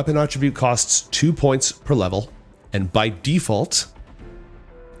weapon attribute costs 2 points per level, and by default,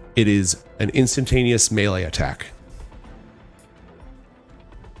 it is an instantaneous melee attack.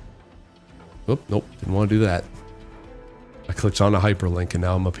 Oh, nope, didn't want to do that. I clicked on a hyperlink and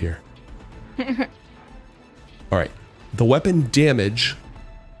now I'm up here. All right, the weapon damage.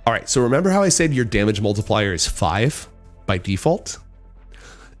 All right, so remember how I said your damage multiplier is 5 by default?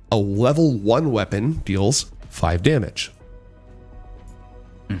 A level 1 weapon deals 5 damage.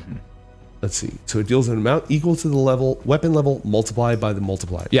 Let's see. So it deals an amount equal to the weapon level multiplied by the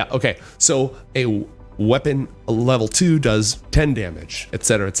multiplier. Yeah, okay. So a weapon level 2 does 10 damage,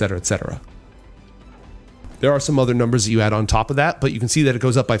 etc., etc., etc. There are some other numbers that you add on top of that, but you can see that it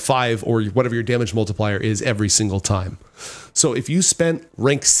goes up by 5 or whatever your damage multiplier is every single time. So if you spent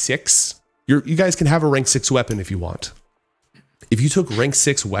rank 6, you guys can have a rank 6 weapon if you want. If you took rank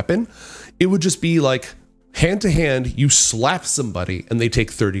 6 weapon, it would just be like hand to hand, you slap somebody and they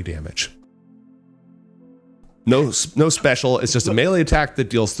take 30 damage. No special. It's just a melee attack that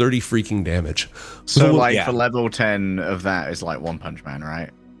deals 30 freaking damage. So like for level 10 of that is like One Punch Man,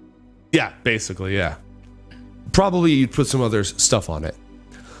 right? Yeah, basically, yeah. Probably you'd put some other stuff on it.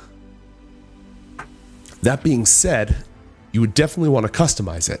 That being said, you would definitely want to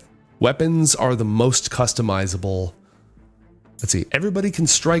customize it. Weapons are the most customizable. Let's see. Everybody can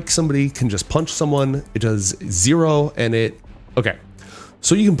strike somebody, can just punch someone. It does 0 and it... Okay.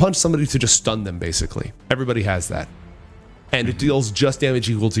 So you can punch somebody to just stun them, basically. Everybody has that. And it deals just damage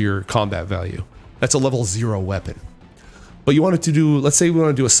equal to your combat value. That's a level 0 weapon. But you want it to do... Let's say we want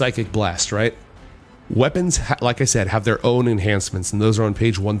to do a psychic blast, right? Weapons, like I said, have their own enhancements, and those are on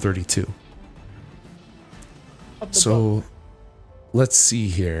page 132. So let's see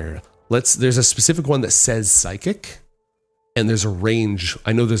here. there's a specific one that says psychic, and there's a range.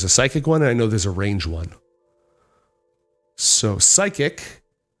 I know there's a psychic one, and I know there's a range one. So psychic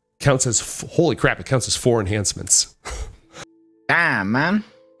counts as, holy crap, it counts as 4 enhancements. Damn, man.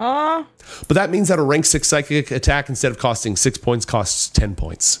 Oh. But that means that a rank 6 psychic attack, instead of costing 6 points, costs 10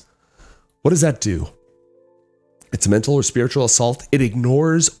 points. What does that do? It's a mental or spiritual assault. It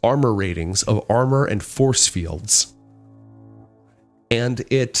ignores armor ratings of armor and force fields. And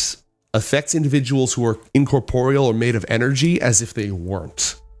it affects individuals who are incorporeal or made of energy as if they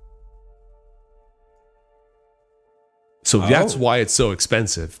weren't. So that's why it's so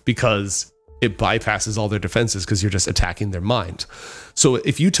expensive, because it bypasses all their defenses because you're just attacking their mind. So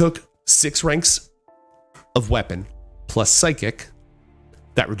if you took 6 ranks of weapon plus psychic,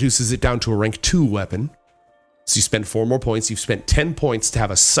 that reduces it down to a rank 2 weapon. So you spend 4 more points. You've spent 10 points to have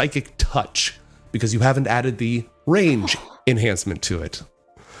a psychic touch because you haven't added the range enhancement to it.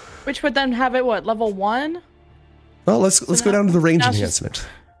 Which would then have it, what, level 1? Well, let's go down to the range enhancement.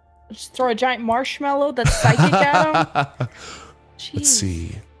 Just throw a giant marshmallow that's psychic at him. Let's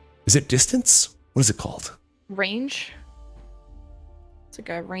see. Is it distance? What is it called? Range. It's like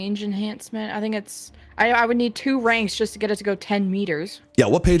a range enhancement. I think it's... I would need 2 ranks just to get it to go 10 meters. Yeah,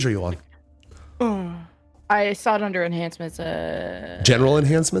 what page are you on? I saw it under enhancements. General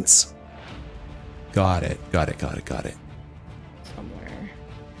enhancements? Got it. Somewhere.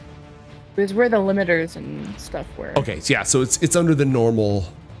 It's where the limiters and stuff were. Okay, so yeah, so it's under the normal...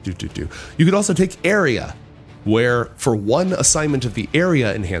 You could also take area, where for 1 assignment of the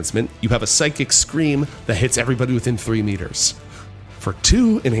area enhancement, you have a psychic scream that hits everybody within 3 meters. For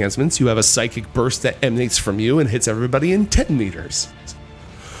 2 enhancements, you have a psychic burst that emanates from you and hits everybody in 10 meters.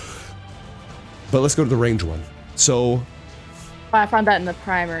 But let's go to the range one. So I found that in the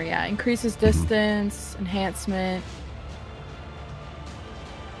primer, yeah. Increases distance, enhancement.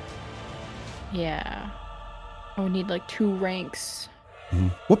 Yeah. I would need like 2 ranks.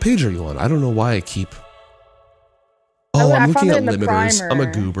 What page are you on? I don't know why I keep... Oh, I'm looking at limiters. I'm a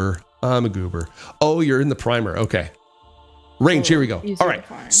goober. Oh, you're in the primer. Okay. Range, here we go. All right.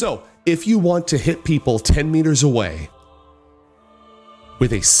 So if you want to hit people 10 meters away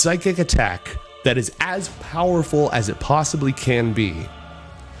with a psychic attack that is as powerful as it possibly can be,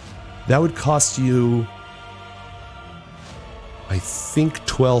 that would cost you, I think,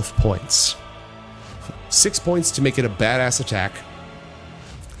 12 points. 6 points to make it a badass attack.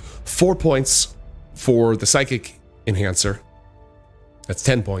 4 points for the psychic enhancer. That's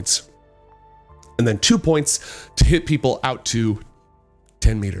 10 points. And then 2 points to hit people out to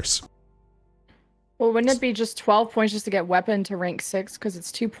 10 meters. Well, wouldn't it be just 12 points just to get weapon to rank 6? Because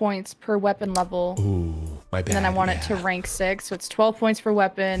it's 2 points per weapon level. Ooh, my bad. And then I want it to rank 6. So it's 12 points for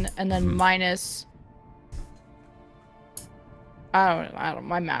weapon and then minus... I don't.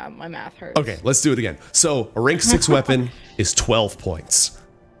 My math hurts. Okay, let's do it again. So a rank 6 weapon is 12 points.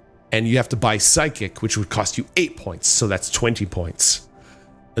 And you have to buy psychic, which would cost you 8 points. So that's 20 points.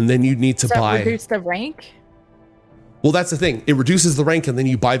 And then you need to buy... Does that reduce the rank? Well, that's the thing. It reduces the rank and then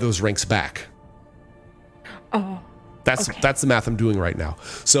you buy those ranks back. Oh. That's the math I'm doing right now.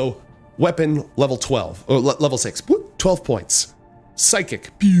 So weapon level 12 or level 6, 12 points. Psychic,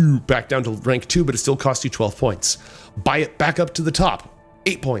 back down to rank 2, but it still costs you 12 points. Buy it back up to the top,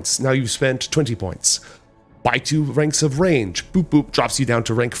 8 points. Now you've spent 20 points. Buy 2 ranks of range, drops you down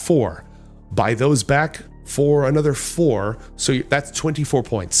to rank 4. Buy those back for another 4, so that's 24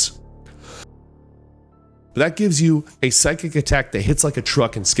 points. But that gives you a psychic attack that hits like a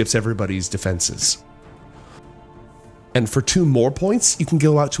truck and skips everybody's defenses. And for 2 more points, you can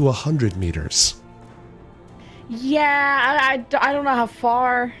go out to 100 meters. Yeah, I don't know how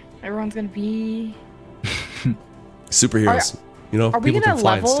far everyone's gonna be. Superheroes, are we gonna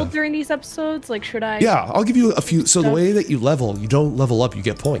level during these episodes? Like, should I? Yeah, I'll give you a few. So the way that you don't level up, you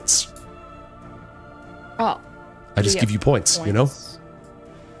get points. Oh. I just give you points, you know? Do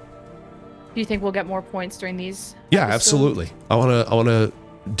you think we'll get more points during these? Yeah, episodes? absolutely. I wanna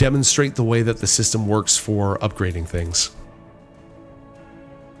demonstrate the way that the system works for upgrading things.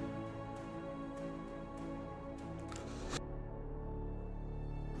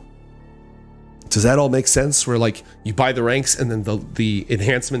 Does that all make sense? Where like you buy the ranks and then the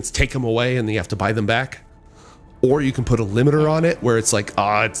enhancements take them away and then you have to buy them back? Or you can put a limiter on it where it's like,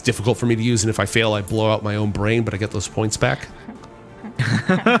 it's difficult for me to use, and if I fail, I blow out my own brain, but I get those points back.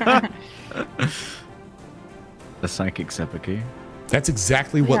 The psychic seppuku. That's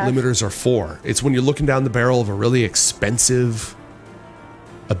exactly what limiters are for. It's when you're looking down the barrel of a really expensive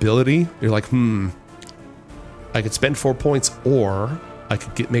ability, you're like, I could spend 4 points, or I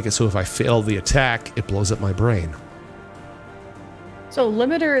could make it so if I fail the attack, it blows up my brain. So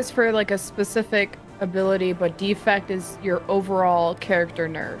limiter is for like a specific ability, but defect is your overall character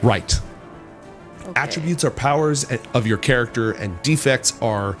nerf. Right. Okay. Attributes are powers of your character, and defects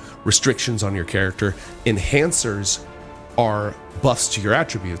are restrictions on your character. Enhancers are buffs to your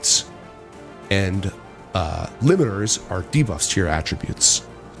attributes, and limiters are debuffs to your attributes.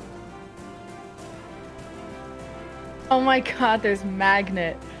 Oh my god, there's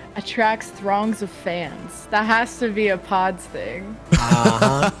Magnet. Attracts throngs of fans. That has to be a Pods thing.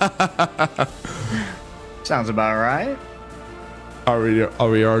 Sounds about right. Are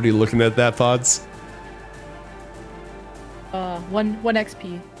we already looking at that, Pods? One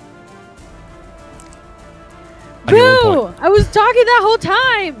XP. I get 1 Boo! point. I was talking that whole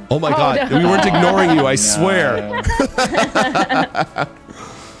time. Oh my Oh, god, no. we weren't ignoring you, I swear.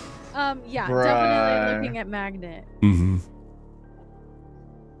 Yeah, Bruh. definitely looking at Magnet. Mm-hmm.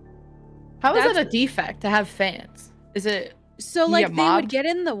 How is That's- it a defect to have fans? Is it? So You like get they would mobbed? get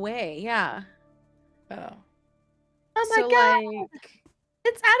in the way, yeah. Oh. Oh my So, god! like,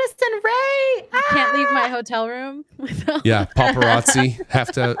 It's Addison Ray! I can't leave my hotel room without. Yeah, paparazzi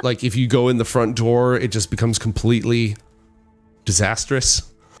have to, like, if you go in the front door, it just becomes completely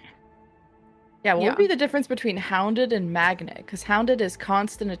disastrous. Yeah, what Yeah. would be the difference between Hounded and Magnet? Because Hounded is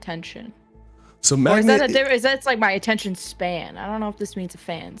constant attention. So Or is that Magnet, is that like my attention span? I don't know if this means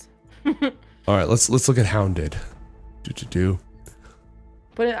fans. all right, let's look at Hounded. Do.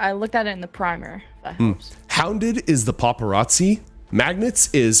 But I looked at it in the primer. If that helps. Hounded is the paparazzi. Magnets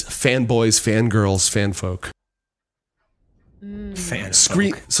is fanboys, fangirls, fanfolk. Fan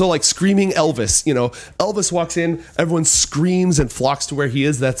Scream. folk. So like screaming Elvis. You know, Elvis walks in, everyone screams and flocks to where he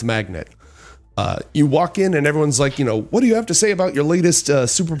is. That's Magnet. You walk in and everyone's like, you know, what do you have to say about your latest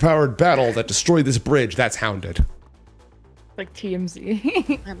superpowered battle that destroyed this bridge? That's Hounded. Like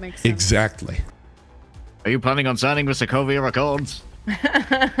TMZ. That makes sense. Exactly. Are you planning on signing with Sokovia Records?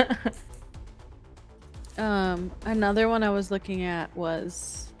 Another one I was looking at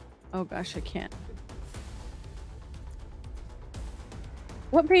was, oh gosh, I can't.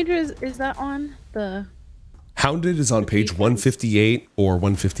 What page is that on? The Hounded is on page 158 or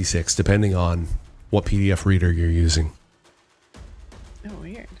 156, depending on what PDF reader you're using. oh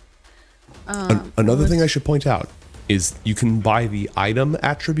weird. Another thing I should point out is you can buy the item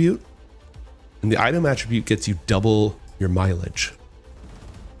attribute, and the item attribute gets you double your mileage.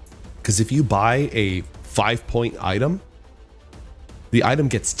 Because if you buy a 5-point item, the item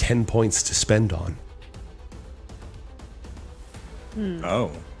gets 10 points to spend on.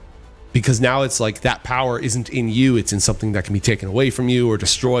 Oh. Because now it's like that power isn't in you, it's in something that can be taken away from you or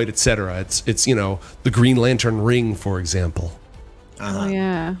destroyed, etc. It's you know, the Green Lantern ring, for example. Oh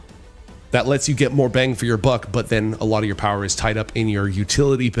yeah. That lets you get more bang for your buck, but then a lot of your power is tied up in your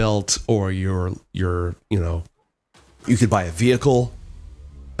utility belt or your you know, you could buy a vehicle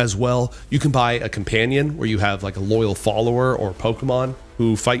as well. You can buy a companion where you have like a loyal follower or Pokemon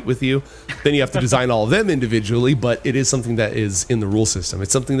who fight with you. Then you have to design all of them individually, but it is something that is in the rule system.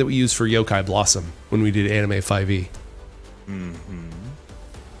 It's something that we used for Yokai Blossom when we did Anime 5e. Do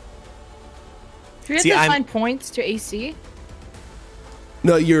you have See, to I'm- assign points to AC?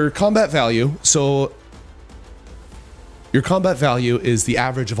 No, your combat value. So your combat value is the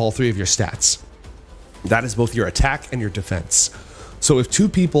average of all three of your stats. That is both your attack and your defense. So if two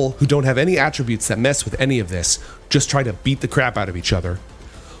people who don't have any attributes that mess with any of this just try to beat the crap out of each other,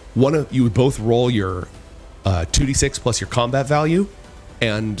 one of you would both roll your 2d6 plus your combat value,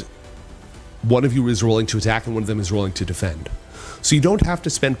 and one of you is rolling to attack and one of them is rolling to defend. So you don't have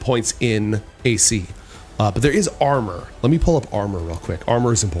to spend points in AC. But there is armor. Let me pull up armor real quick.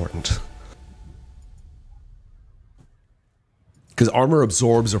 Armor is important. Because armor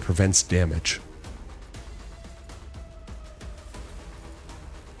absorbs or prevents damage.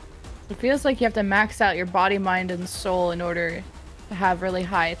 It feels like you have to max out your body, mind, and soul in order to have really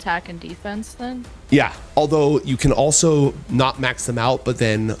high attack and defense then. Yeah, although you can also not max them out, but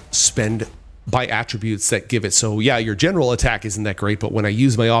then buy attributes that give it. So yeah, your general attack isn't that great, but when I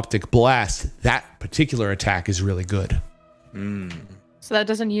use my optic blast, that particular attack is really good. So that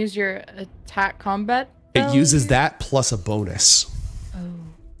doesn't use your attack combat? It uses that plus a bonus. Oh.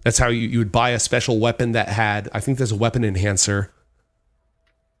 That's how you would buy a special weapon that had, I think there's a weapon enhancer.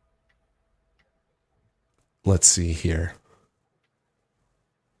 Let's see here.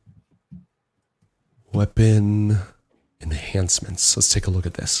 Weapon enhancements. Let's take a look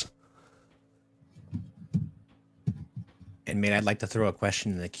at this. And mate, I'd like to throw a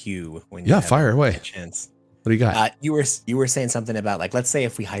question in the queue when Yeah, have fire away. a chance. What do you got? You were saying something about, like, let's say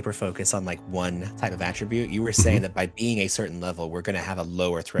if we hyper focus on like one type of attribute, you were saying that by being a certain level, we're going to have a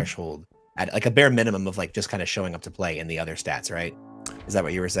lower threshold at like a bare minimum of like just kind of showing up to play in the other stats, right? Is that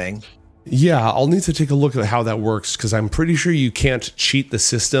what you were saying? Yeah, I'll need to take a look at how that works because I'm pretty sure you can't cheat the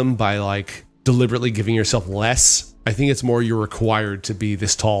system by like deliberately giving yourself less. I think it's more you're required to be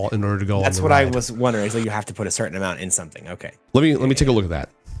this tall in order to go on the ride. That's what I was wondering. So you have to put a certain amount in something. Okay. Let me take a look at that.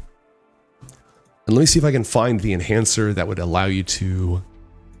 And let me see if I can find the enhancer that would allow you to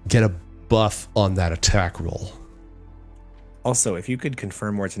get a buff on that attack roll. Also, if you could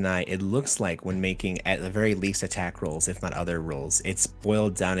confirm more tonight, it looks like when making at the very least attack rolls, if not other rolls, it's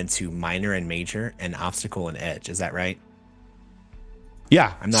boiled down into minor and major and obstacle and edge. Is that right?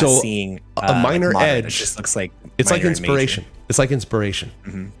 Yeah. I'm not seeing a minor edge. It just looks like it's like inspiration. It's like inspiration.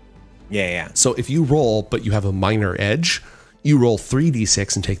 Mm-hmm. Yeah. So if you roll, but you have a minor edge, you roll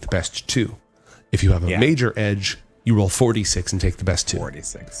 3d6 and take the best 2. If you have a major edge, you roll 4d6 and take the best 2.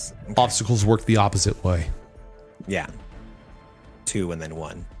 4d6. Okay. Obstacles work the opposite way. Yeah. 2 and then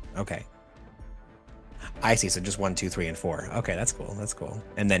 1. Okay. I see. So just 1, 2, 3, and 4. Okay, that's cool. That's cool.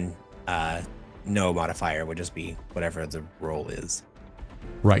 And then no modifier would just be whatever the roll is.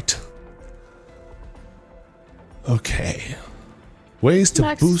 Right. Okay. Ways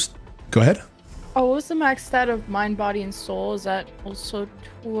to boost. Go ahead. Oh, what was the max stat of mind, body, and soul? Is that also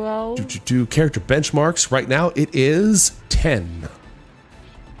 12? Do character benchmarks. Right now it is 10.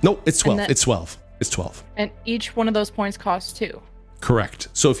 No, it's 12. It's 12. It's 12. And each one of those points costs 2. Correct.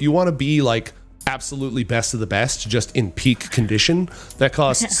 So if you want to be like absolutely best of the best, just in peak condition, that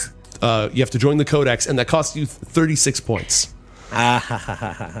costs, you have to join the codex, and that costs you 36 points.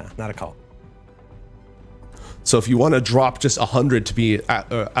 Not a call. So if you want to drop just 100 to be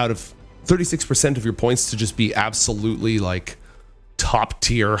out of 36% of your points to just be absolutely like top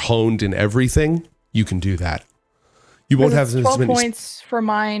tier honed in everything, you can do that. You won't have as 12 many points for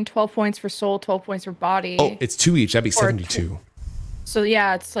mind, 12 points for soul, 12 points for body. Oh, it's 2 each. That'd be 72. So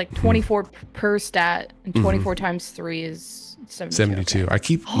yeah, it's like 24 per stat, and 24 times 3 is 72. 72. Okay. I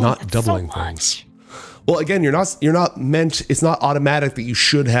keep not doubling things. Well, again, you're not meant. It's not automatic that you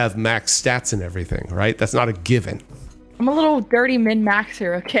should have max stats and everything, right? That's not a given. I'm a little dirty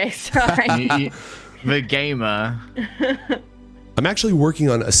min-maxer, okay? Sorry. The gamer. I'm actually working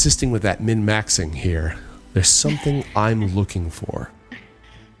on assisting with that min-maxing here. There's something I'm looking for.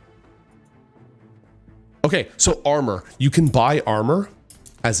 Okay, so armor. You can buy armor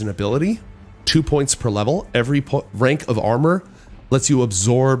as an ability. 2 points per level. Every rank of armor lets you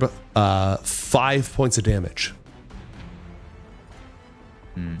absorb 5 points of damage.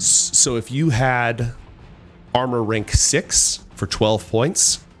 So if you had armor rank 6 for 12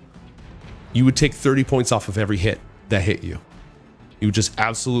 points, you would take 30 points off of every hit that hit you. You would just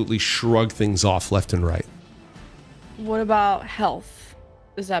absolutely shrug things off left and right. What about health?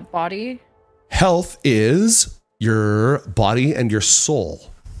 Is that body? Health is your body and your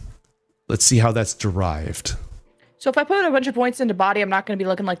soul. Let's see how that's derived. So if I put a bunch of points into body, I'm not going to be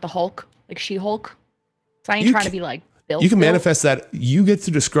looking like the Hulk, like She-Hulk. So I ain't trying to be like built. You can manifest that. You get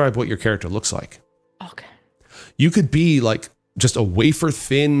to describe what your character looks like. Okay. You could be like just a wafer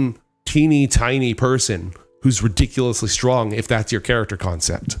thin, teeny tiny person who's ridiculously strong if that's your character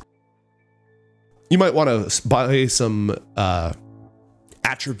concept. You might want to buy some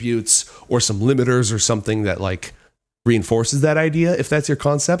attributes or some limiters or something that like reinforces that idea if that's your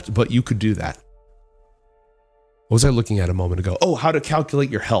concept, but you could do that. What was I looking at a moment ago? Oh, how to calculate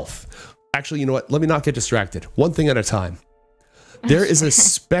your health. Actually, you know what? Let me not get distracted. One thing at a time. There is a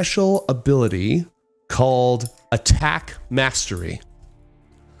special ability called Attack Mastery.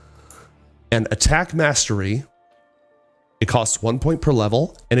 And Attack Mastery, it costs 1 point per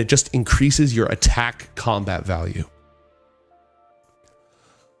level, and it just increases your attack combat value.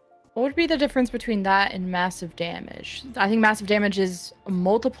 What would be the difference between that and massive damage? I think massive damage is a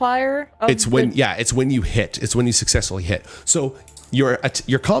multiplier of it's when you hit. It's when you successfully hit. So your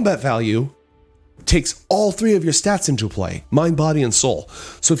combat value takes all 3 of your stats into play: mind, body, and soul.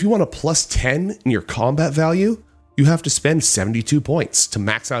 So if you want a plus 10 in your combat value, you have to spend 72 points to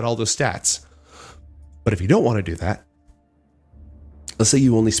max out all those stats. But if you don't want to do that, let's say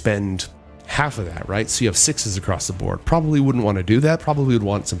you only spend half of that, right? So you have 6s across the board. Probably wouldn't want to do that. Probably would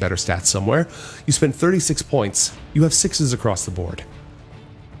want some better stats somewhere. You spend 36 points. You have 6s across the board.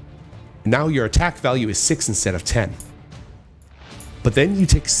 Now your attack value is 6 instead of 10. But then you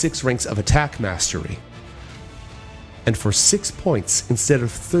take 6 ranks of attack mastery. And for 6 points instead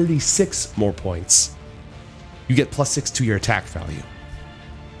of 36 more points, you get plus 6 to your attack value.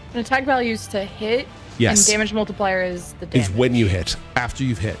 An attack value is to hit. Yes. And damage multiplier is the damage. Is when you hit. After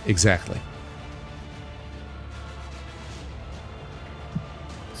you've hit. Exactly.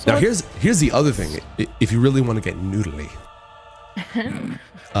 So now here's the other thing. If you really want to get noodly.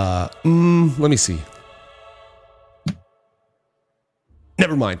 Let me see.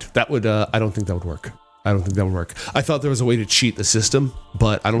 Never mind. That would, I don't think that would work. I don't think that would work. I thought there was a way to cheat the system,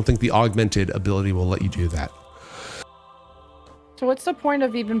 but I don't think the augmented ability will let you do that. So what's the point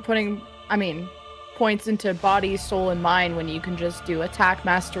of even putting, I mean, points into body, soul, and mind when you can just do attack,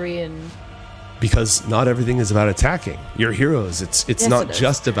 mastery, and... Because not everything is about attacking. You're heroes. It's Yes, not it is.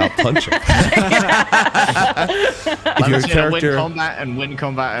 just about punching. If your character win combat and win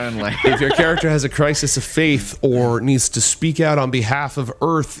combat only. if your character has a crisis of faith or needs to speak out on behalf of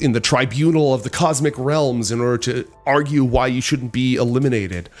Earth in the tribunal of the cosmic realms in order to argue why you shouldn't be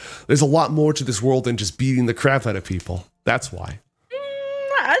eliminated, there's a lot more to this world than just beating the crap out of people. That's why.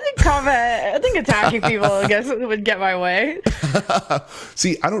 I think attacking people, I guess, would get my way.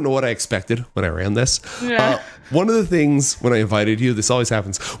 See, I don't know what I expected when I ran this. Yeah. One of the things, when I invited you, this always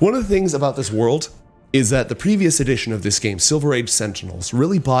happens. One of the things about this world is that the previous edition of this game, Silver Age Sentinels,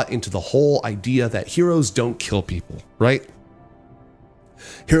 really bought into the whole idea that heroes don't kill people, right?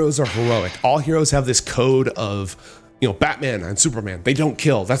 Heroes are heroic. All heroes have this code of, you know, Batman and Superman. They don't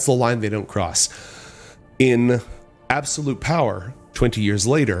kill. That's the line they don't cross. In Absolute Power, 20 years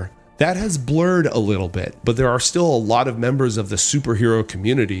later, that has blurred a little bit, but there are still a lot of members of the superhero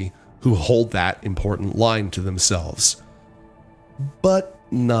community who hold that important line to themselves. But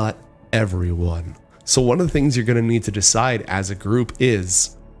not everyone. So one of the things you're going to need to decide as a group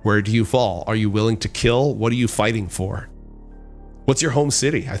is, where do you fall? Are you willing to kill? What are you fighting for? What's your home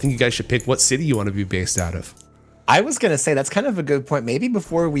city? I think you guys should pick what city you want to be based out of. I was going to say that's kind of a good point. Maybe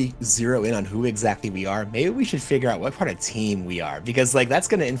before we zero in on who exactly we are, maybe we should figure out what part of team we are, because like that's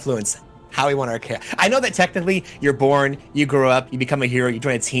going to influence how we want our character. I know that technically you're born, you grow up, you become a hero, you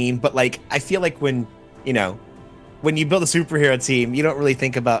join a team, but like I feel like when, you know, when you build a superhero team, you don't really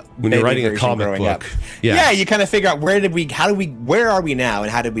think about When you're writing a comic book. up. Yeah, you kind of figure out where are we now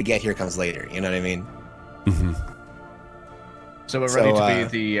and how did we get here comes later. You know what I mean? Mm-hmm. So we're ready to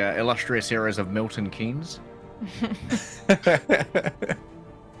be the illustrious heroes of Milton Keynes.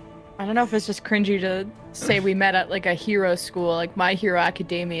 I don't know if it's just cringy to say we met at like a hero school, like My Hero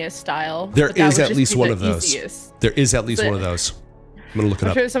Academia style. There but that is would at just least be one the of those. easiest. There is at least But- one of those. I'm going to look it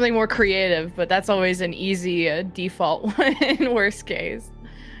I'm up. sure it's something more creative, but that's always an easy default one in worst case.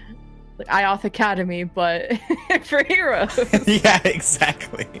 Like IOTH Academy, but for heroes. Yeah,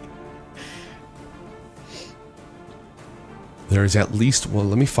 exactly. There is at least one.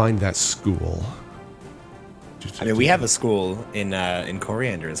 Let me find that school. I mean, we have a school in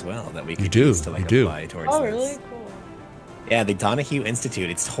Coriander as well that we could do, use to like you do. apply towards Oh, this. really? Cool. Yeah, the Donahue Institute.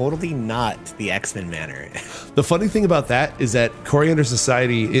 It's totally not the X-Men manor. The funny thing about that is that Coriander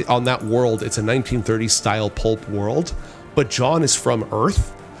Society, on that world, it's a 1930s style pulp world, but John is from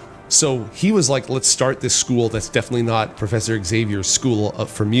Earth. So he was like, let's start this school that's definitely not Professor Xavier's school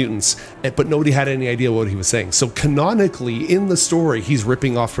for mutants, but nobody had any idea what he was saying. So canonically, in the story, he's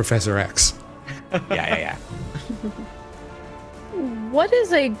ripping off Professor X. Yeah. What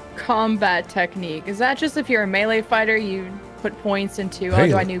is a combat technique? Is that just if you're a melee fighter, you put points into, Hey,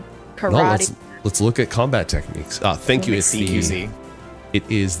 do I do No, karate? let's look at combat techniques. Thank you. It's CQC.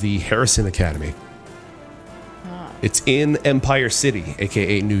 It is the Harrison Academy. Ah. It's in Empire City,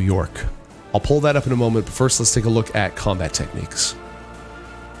 aka New York. I'll pull that up in a moment, but first let's take a look at combat techniques.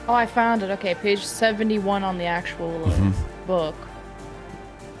 Oh, I found it. Okay, page 71 on the actual book.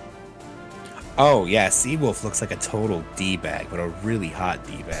 Oh yeah, Seawolf looks like a total D-bag, but a really hot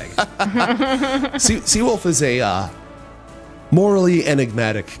D-bag. Seawolf is a morally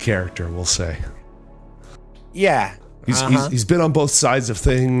enigmatic character, we'll say. Yeah. He's been on both sides of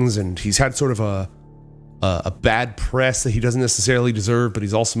things, and he's had sort of a bad press that he doesn't necessarily deserve, but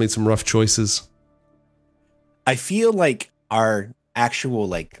he's also made some rough choices. I feel like our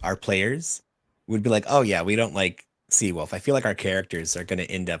players would be like, oh yeah, we don't like Seawolf. I feel like our characters are going to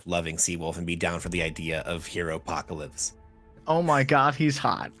end up loving Seawolf and be down for the idea of hero apocalypse. Oh my god, he's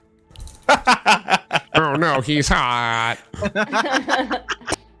hot. Oh no, he's hot.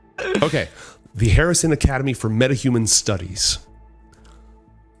 Okay, the Harrison Academy for Metahuman Studies.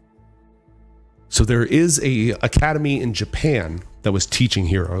 So there is a academy in Japan that was teaching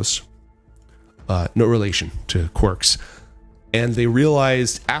heroes. No relation to quirks. And they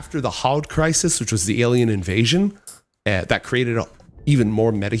realized after the Howd crisis, which was the alien invasion, that created even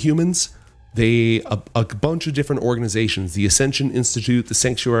more metahumans, a bunch of different organizations, the Ascension Institute, the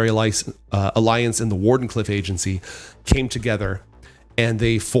Sanctuary Alliance, and the Wardenclyffe Agency came together, and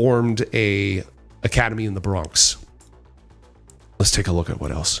they formed a academy in the Bronx. Let's take a look at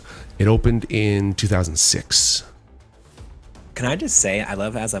what else. It opened in 2006. Can I just say, I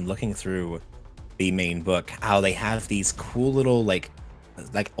love as I'm looking through the main book, how they have these cool little like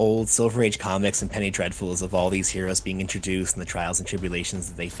like old Silver Age comics and Penny Dreadfuls of all these heroes being introduced and the trials and tribulations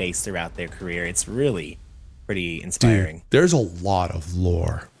that they face throughout their career. It's really pretty inspiring. Dude, there's a lot of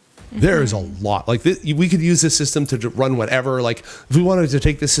lore. There is a lot. Like we could use this system to run whatever. Like if we wanted to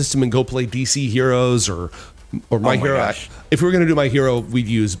take this system and go play DC Heroes or My Hero. Gosh. If we were going to do My Hero, we'd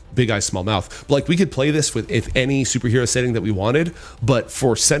use Big Eye Small Mouth. But like we could play this with any superhero setting that we wanted. But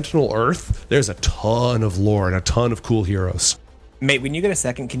for Sentinel Earth, there's a ton of lore and a ton of cool heroes. Mate, when you get a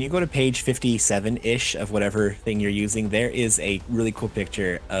second, can you go to page 57-ish of whatever thing you're using? There is a really cool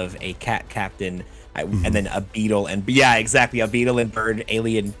picture of a cat captain and then a beetle and yeah, exactly, a beetle and bird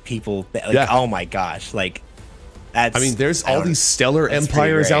alien people. Like, Yeah. Oh my gosh, like that's. I mean, there's all these stellar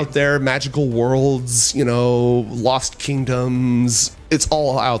empires out there, magical worlds, you know, lost kingdoms. It's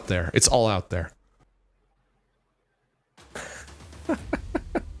all out there. It's all out there.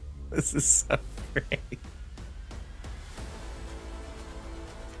 This is so great.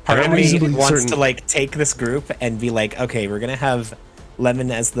 Part of me wants to like take this group and be like, okay, we're gonna have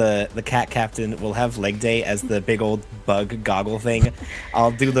Lemon as the cat captain. We'll have Leg Day as the big old bug goggle thing.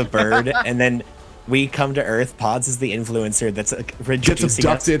 I'll do the bird, and then we come to Earth. Pods is the influencer that's Gets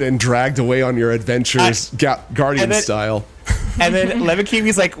abducted and dragged away on your adventures, Guardian style. And then Lemon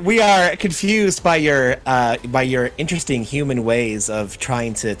Kiwi's like, we are confused by your interesting human ways of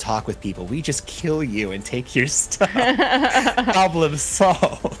trying to talk with people. We just kill you and take your stuff. Problem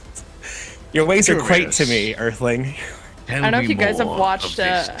solved. Your ways are quaint to me, Earthling. I don't know if you guys have watched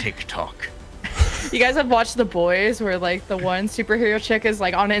TikTok. You guys have watched The Boys, where like the one superhero chick is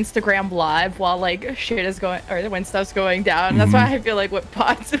like on Instagram Live while like shit is going, or when stuff's going down. That's why I feel like what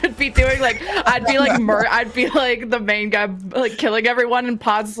Pods would be doing. Like I'd be like the main guy like killing everyone, and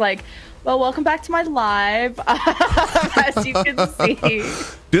Pods like, well, welcome back to my live. As you can see.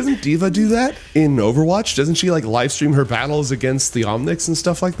 Doesn't Diva do that in Overwatch? Doesn't she like live stream her battles against the Omnics and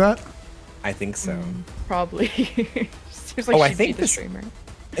stuff like that? I think so. Probably. Seems like she'd be the streamer.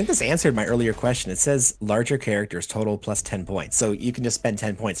 I think this answered my earlier question. It says larger characters total plus 10 points. So you can just spend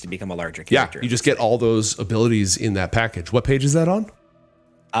 10 points to become a larger character. Yeah, you just get all those abilities in that package. What page is that on?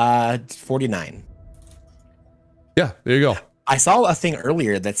 49. Yeah, there you go. I saw a thing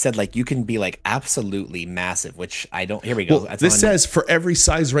earlier that said like you can be like absolutely massive, which I don't. Here we go. Well, this says for every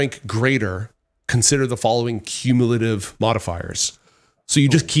size rank greater, consider the following cumulative modifiers. So you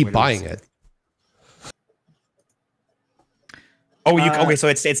just keep buying it. Oh, okay. So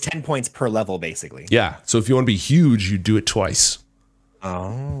it's 10 points per level, basically. Yeah. So if you want to be huge, you do it twice.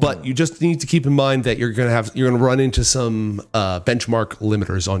 Oh. But you just need to keep in mind that you're gonna run into some benchmark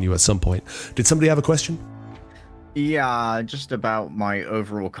limiters on you at some point. Did somebody have a question? Yeah, just about my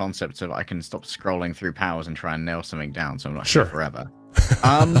overall concept of I can stop scrolling through powers and try and nail something down, so I'm not here forever.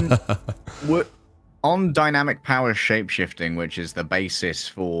 On dynamic power shapeshifting, which is the basis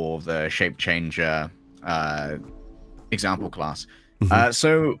for the shape changer example class.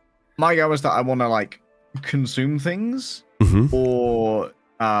 So my goal is that I want to like consume things or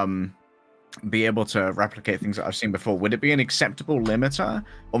be able to replicate things that I've seen before. Would it be an acceptable limiter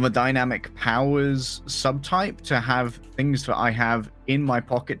on the dynamic powers subtype to have things that I have in my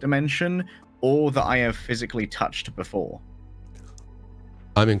pocket dimension or that I have physically touched before?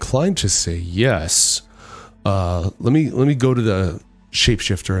 I'm inclined to say yes. Let me go to the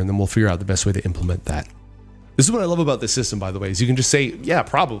shapeshifter and then we'll figure out the best way to implement that. This is what I love about this system, by the way, is you can just say, yeah,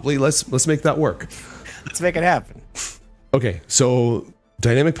 probably. Let's make that work. Let's make it happen. Okay, so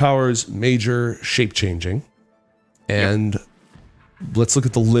dynamic powers, major shape changing, and let's look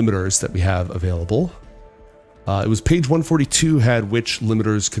at the limiters that we have available. It was page 142 had which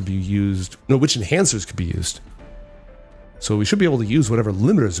limiters could be used, no, which enhancers could be used. So we should be able to use whatever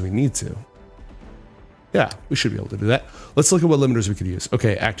limiters we need to. Yeah, we should be able to do that. Let's look at what limiters we could use.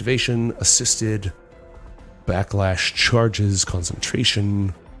 Okay, activation, assisted, backlash, charges,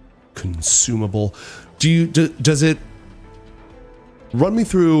 concentration, consumable. Does it run me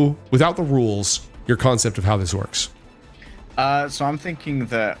through, without the rules, your concept of how this works? So I'm thinking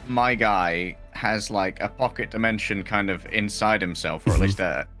that my guy has like a pocket dimension kind of inside himself, or at least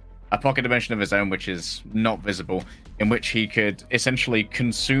a pocket dimension of his own, which is not visible, in which he could essentially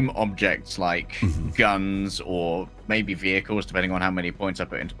consume objects like guns or maybe vehicles, depending on how many points I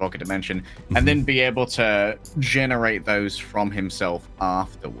put into pocket dimension, and then be able to generate those from himself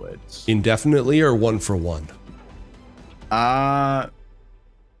afterwards. Indefinitely or one for one? I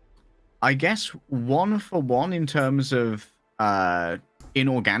guess one for one in terms of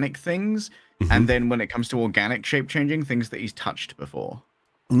inorganic things, and then when it comes to organic shape changing, things that he's touched before.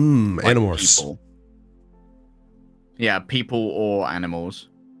 Like Animorphs. People. Yeah, people or animals.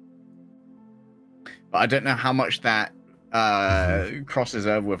 But I don't know how much that crosses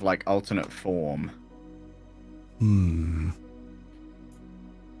over with like alternate form.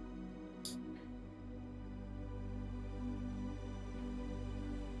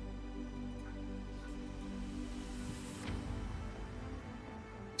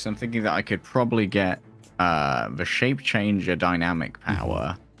 So I'm thinking that I could probably get the shape changer dynamic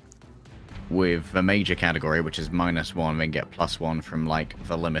power with the major category, which is -1, then get +1 from like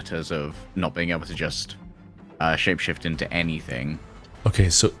the limiters of not being able to just shapeshift into anything.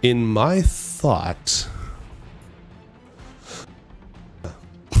 Okay, so in my thought,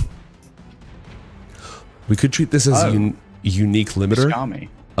 we could treat this as a unique limiter.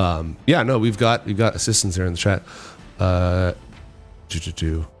 Scammy. Yeah, no, we've got assistants there in the chat.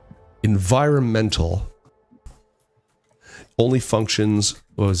 Environmental only functions.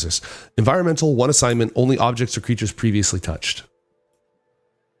 What was this? Environmental, 1 assignment, only objects or creatures previously touched.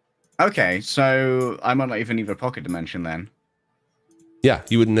 Okay, so I might not even need a pocket dimension then. Yeah,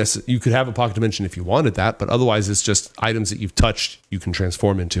 you wouldn't necessarily. You could have a pocket dimension if you wanted that, but otherwise it's just items that you've touched you can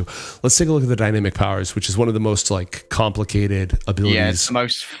transform into. Let's take a look at the dynamic powers, which is one of the most like complicated abilities. Yeah, it's the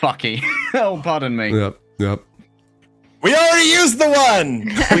most fucky. Oh, pardon me. Yep. We already used the one.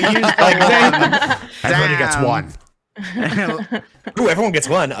 We used Everybody gets one. Ooh, everyone gets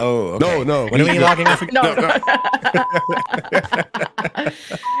one. Oh, okay. No. When are we logging off? No.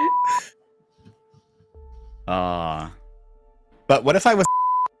 But what if I was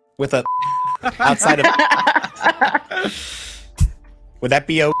with a outside of? Would that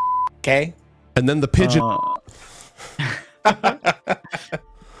be okay? And then the pigeon. All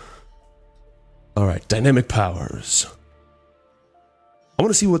right, dynamic powers. I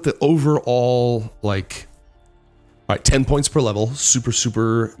want to see what the overall like. All right, 10 points per level. Super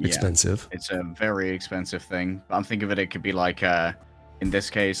expensive. It's a very expensive thing. I'm thinking that it could be like, in this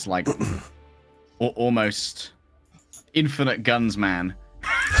case, like almost infinite guns, man.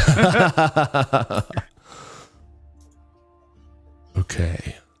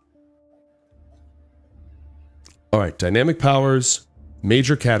 Okay. All right, dynamic powers,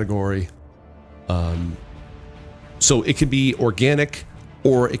 major category. So it can be organic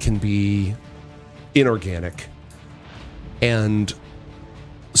or it can be inorganic. And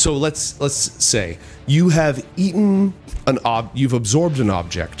so let's say you have eaten you've absorbed an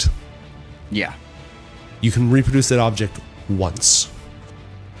object. Yeah. You can reproduce that object once.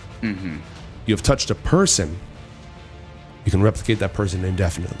 Mm-hmm. You have touched a person. You can replicate that person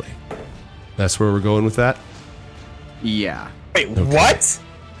indefinitely. That's where we're going with that? Yeah. Wait, what?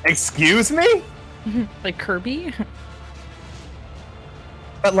 Excuse me? Like Kirby?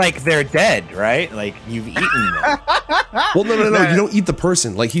 But like they're dead, right? Like you've eaten them. Well, no. You don't eat the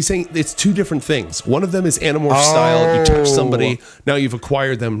person. Like he's saying, it's two different things. One of them is Animorph style. You touch somebody. Now you've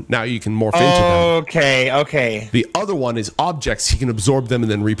acquired them. Now you can morph into them. Okay. The other one is objects. He can absorb them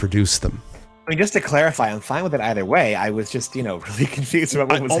and then reproduce them. I mean, just to clarify, I'm fine with it either way. I was just, really confused about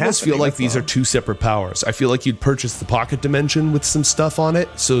what was happening. I almost feel like these are two separate powers. I feel like you'd purchase the pocket dimension with some stuff on it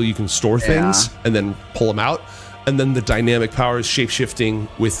so you can store things and then pull them out. And then the dynamic power is shape-shifting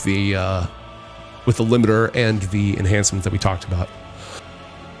with the limiter and the enhancement that we talked about.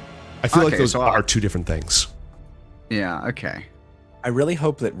 I feel like those are two different things. Yeah, okay. I really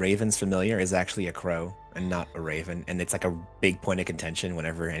hope that Raven's familiar is actually a crow and not a raven, and it's like a big point of contention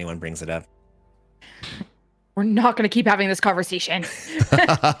whenever anyone brings it up. We're not going to keep having this conversation.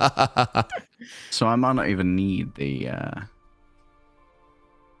 So I might not even need the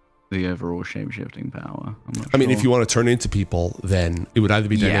overall shape-shifting power. I mean, if you want to turn into people, then it would either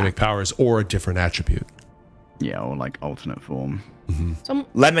be dynamic powers or a different attribute. Yeah, or like alternate form. Mm-hmm. So,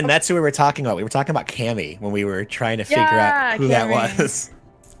 Lemon, that's who we were talking about. We were talking about Cammy when we were trying to figure out who that was.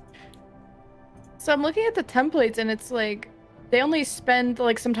 So I'm looking at the templates and it's like they only spend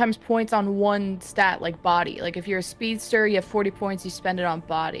like sometimes points on one stat, like body. Like if you're a speedster, you have 40 points, you spend it on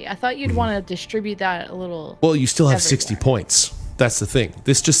body. I thought you'd want to distribute that a little. Well, you still have 60 points. That's the thing.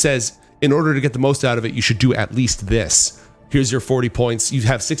 This just says in order to get the most out of it, you should do at least this. Here's your 40 points. You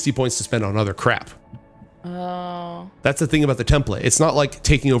have 60 points to spend on other crap. Oh. That's the thing about the template. It's not like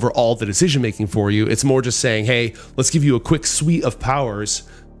taking over all the decision making for you. It's more just saying, hey, let's give you a quick suite of powers.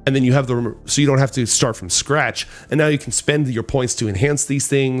 And then you have so you don't have to start from scratch. And now you can spend your points to enhance these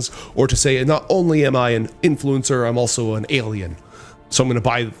things or to say, not only am I an influencer, I'm also an alien. So I'm going to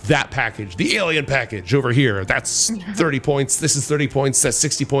buy that package, the alien package over here. That's 30 points. This is 30 points. That's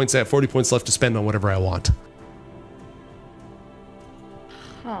 60 points. I have 40 points left to spend on whatever I want.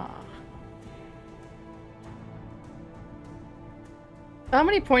 Huh. How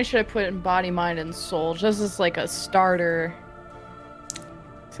many points should I put in body, mind, and soul? Just as like a starter.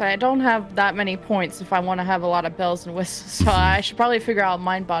 So I don't have that many points if I want to have a lot of bells and whistles. So I should probably figure out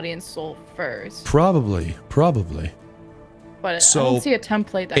mind, body, and soul first. Probably. But So I don't see a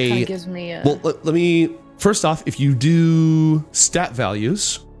template that kind of gives me a... Well, let me... First off, if you do stat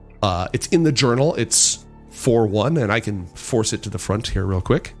values, it's in the journal. It's 4-1, and I can force it to the front here real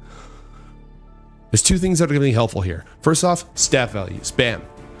quick. There's two things that are going to be helpful here. First off, stat values. Bam.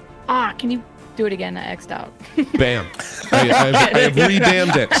 Can you do it again? I X'd out. Bam. I have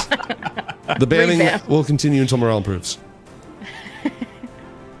re-bammed it. The bamming Re-bam. will continue until morale improves.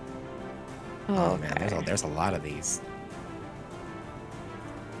 Oh man, there's a lot of these.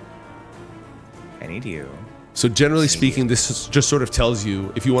 I need you. So generally speaking, this just sort of tells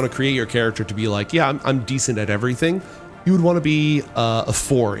you, if you want to create your character to be like, yeah, I'm decent at everything, you would want to be a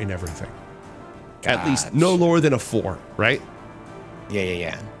 4 in everything. At least no lower than a 4, right?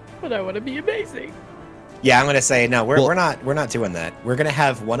 Yeah. But I want to be amazing. Yeah, I'm gonna say no. We're not doing that. We're gonna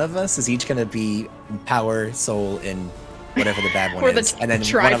have one of us is each gonna be power, soul, and whatever the bad one Or is, the and then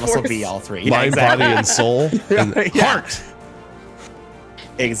one of us will Triforce. be all three. Mind, body, and soul, and Yeah. heart.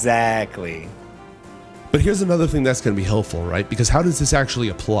 Exactly. But here's another thing that's going to be helpful, right? Because how does this actually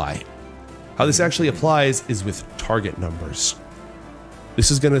apply? How this actually applies is with target numbers.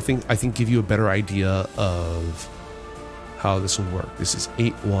 This is going to, I think, give you a better idea of how this will work. This is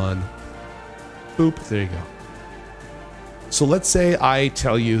 8-1. Boop. There you go. So let's say I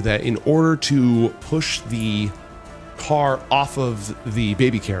tell you that in order to push the car off of the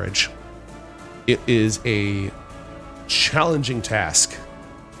baby carriage, it is a challenging task.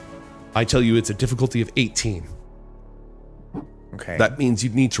 I tell you it's a difficulty of 18. Okay. That means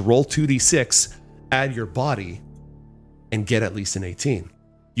you'd need to roll 2d6, add your body, and get at least an 18.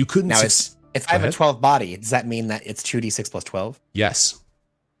 You couldn't... Now, if I have a 12 body, does that mean that it's 2d6 plus 12? Yes.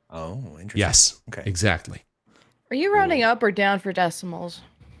 Oh, interesting. Yes. Okay. Exactly. Are you rounding up or down for decimals?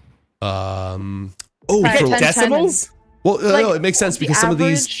 Oh, Right, for 10, decimals? well, Like, no, it makes sense the because some of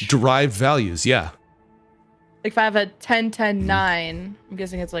these average- derived values, yeah. Like if I have a 10, 10, 9, I'm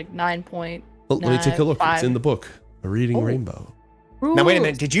guessing it's like 9 point. Well, let me take a look. It's 5. in the book, A Reading Oh. Rainbow. Now wait a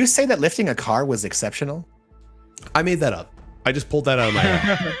minute. Did you say that lifting a car was exceptional? I made that up. I just pulled that out of my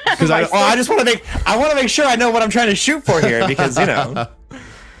head. Because I just want to make sure I know what I'm trying to shoot for here because you know.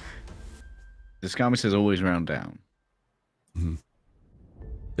 Discami says always round down.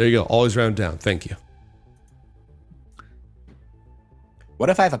 There you go. Always round down. Thank you. What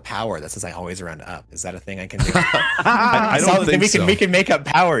if I have a power that says I always round up? Is that a thing I can do? I don't think so. We can make up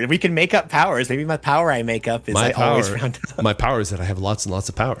power. We can make up powers. Maybe my power I make up is I always round up. My power is that I have lots and lots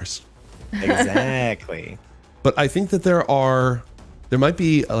of powers. Exactly. But I think that there might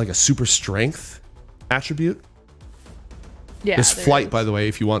be like a super strength attribute. Yeah. There's there flight, is. by the way,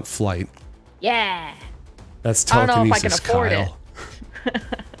 if you want flight. Yeah. That's I don't know if I telekinesis, can afford Kyle. it.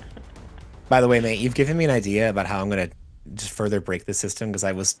 By the way, mate, you've given me an idea about how I'm going to just further break the system because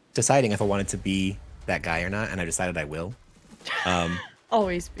I was deciding if I wanted to be that guy or not, and I decided I will.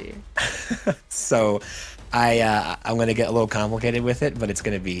 Always be. So I'm going to get a little complicated with it, but it's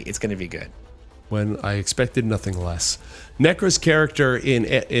going to be good. When I expected nothing less. Nekra's character in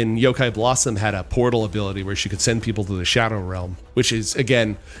Yokai Blossom had a portal ability where she could send people to the Shadow Realm, which is,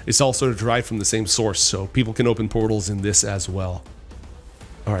 again, it's all sort of derived from the same source, so people can open portals in this as well.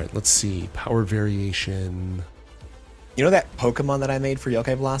 All right, let's see. Power variation. You know that Pokemon that I made for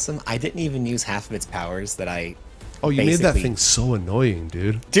Yokai Blossom? I didn't even use half of its powers that I... Oh, you made that basically- thing so annoying,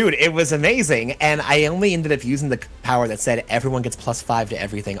 dude. Dude, it was amazing, and I only ended up using the power that said everyone gets +5 to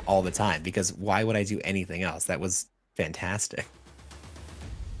everything all the time, because why would I do anything else? That was fantastic.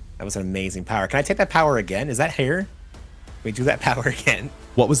 That was an amazing power. Can I take that power again? Is that here? We do that power again.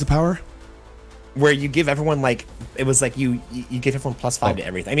 What was the power? Where you give everyone, like, it was like you give everyone +5 to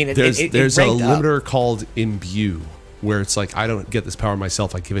everything. I mean, There's a ranked up. limiter called Imbue, where it's like, I don't get this power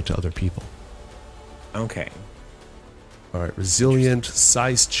myself, I give it to other people. Okay. All right, resilient,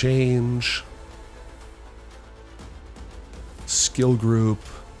 size change, skill group,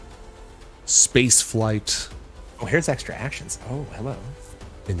 space flight, Oh, here's extra actions. Oh, hello.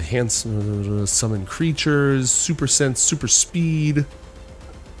 enhance, summon creatures, super sense, super speed.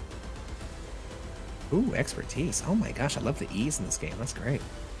 Ooh, expertise. Oh my gosh, I love the ease in this game. That's great.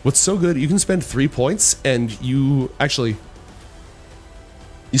 What's so good, you can spend 3 points and you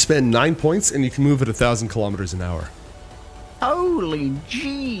spend 9 points and you can move at 1,000 kilometers an hour Holy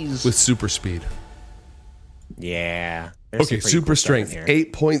jeez. with super speed. Yeah. There's Okay, some pretty super cool stuff in strength, here.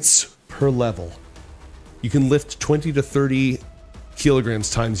 8 points per level. You can lift 20 to 30 kilograms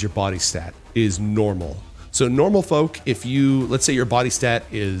times your body stat is normal. So normal folk, if you, let's say your body stat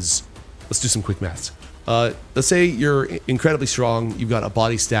is, let's do some quick maths. let's say you're incredibly strong. You've got a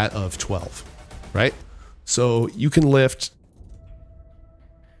body stat of 12, right? So you can lift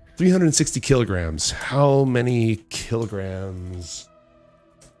 360 kilograms. How many kilograms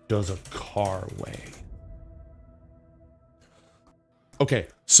does a car weigh? Okay,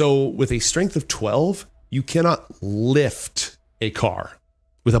 so with a strength of 12, you cannot lift a car.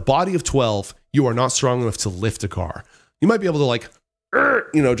 With a body of 12, you are not strong enough to lift a car. You might be able to like,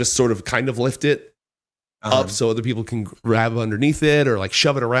 just sort of kind of lift it up so other people can grab underneath it or like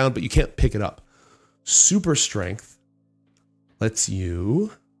shove it around, but you can't pick it up. Super strength lets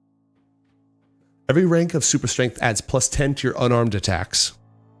you... Every rank of super strength adds plus 10 to your unarmed attacks.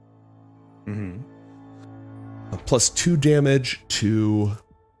 Mm-hmm. Plus 2 damage to...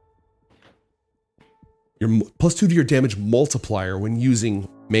 plus 2 to your damage multiplier when using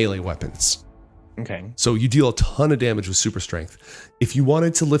melee weapons. Okay. So you deal a ton of damage with super strength. If you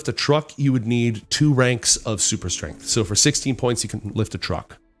wanted to lift a truck, you would need 2 ranks of super strength. So for 16 points, you can lift a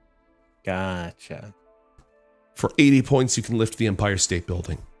truck. Gotcha. For 80 points, you can lift the Empire State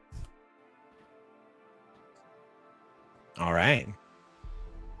Building. All right.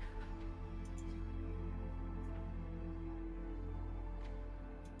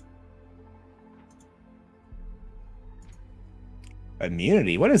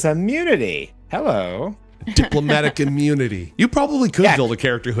 Immunity? What is immunity? Hello. Diplomatic immunity. You probably could build a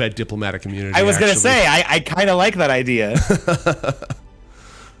character who had diplomatic immunity. I was going to say, I kind of like that idea.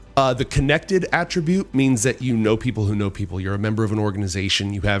 The connected attribute means that you know people who know people. You're a member of an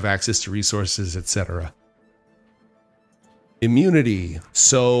organization. You have access to resources, etc. Immunity.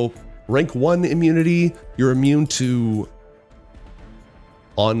 So rank 1 immunity, you're immune to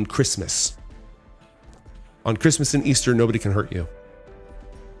on Christmas. On Christmas and Easter, nobody can hurt you.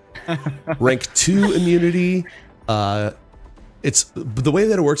 Rank 2 immunity, it's the way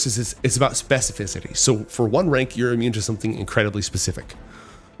that it works is it's about specificity. So for 1 rank, you're immune to something incredibly specific.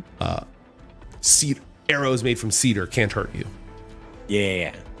 Arrows made from cedar can't hurt you.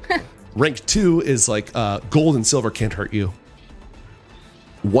 Yeah. Rank 2 is like gold and silver can't hurt you.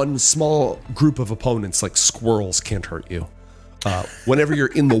 1 small group of opponents like squirrels can't hurt you. Whenever you're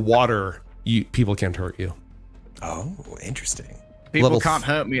in the water, people can't hurt you. Oh, interesting. People can't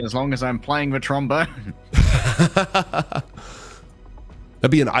hurt me as long as I'm playing the trombone.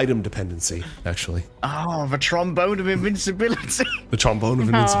 That'd be an item dependency, actually. Oh, the trombone of invincibility. The trombone of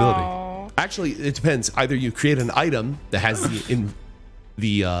invincibility. Oh. Actually, it depends. Either you create an item that has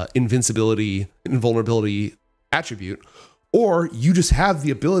the invincibility, invulnerability attribute, or you just have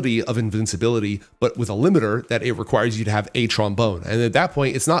the ability of invincibility, but with a limiter that it requires you to have a trombone. And at that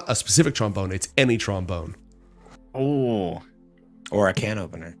point, it's not a specific trombone, it's any trombone. Oh. Or a can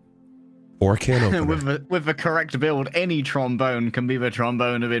opener. Or a can opener. with the correct build, any trombone can be the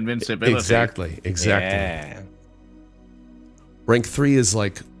trombone of invincibility. Exactly. Yeah. Rank 3 is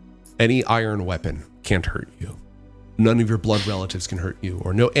like any iron weapon can't hurt you. None of your blood relatives can hurt you,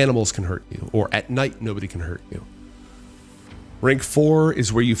 or no animals can hurt you, or at night nobody can hurt you. Rank 4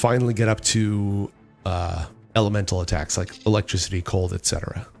 is where you finally get up to elemental attacks like electricity, cold,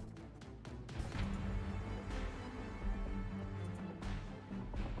 etc.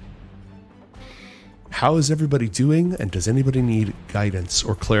 How is everybody doing, and does anybody need guidance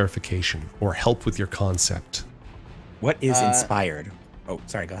or clarification or help with your concept? What is inspired? Oh,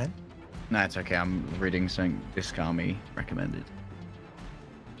 sorry, go ahead. No, it's okay. I'm reading something Discami recommended.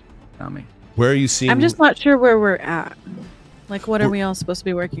 Discami. Where are you seeing? I'm just not sure where we're at. Like, what are we all supposed to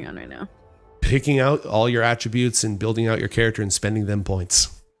be working on right now? Picking out all your attributes and building out your character and spending them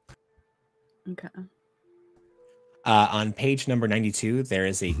points. Okay. On page number 92, there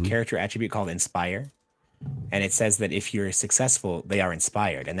is a character attribute called Inspire. And it says that if you're successful, they are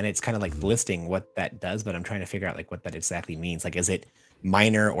inspired. And then it's kind of like listing what that does, but I'm trying to figure out like what that exactly means. Like, is it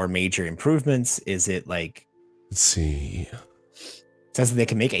minor or major improvements? Is it like... Let's see. It says that they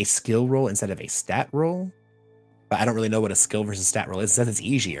can make a skill roll instead of a stat roll. But I don't really know what a skill versus stat roll is. It says it's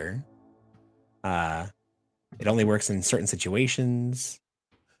easier. It only works in certain situations.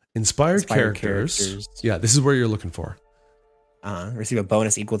 Inspired characters. Yeah, this is where you're looking for. Receive a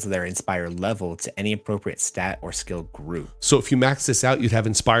bonus equal to their Inspire level to any appropriate stat or skill group. So if you max this out, you'd have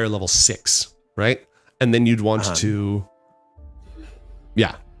Inspire level 6, right? And then you'd want to...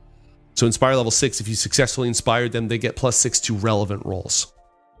 Yeah. So Inspire level 6, if you successfully inspired them, they get +6 to relevant rolls.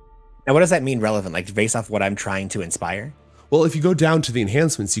 Now, what does that mean relevant? Like, based off what I'm trying to inspire? Well, if you go down to the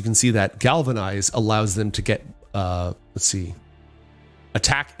enhancements, you can see that Galvanize allows them to get, let's see,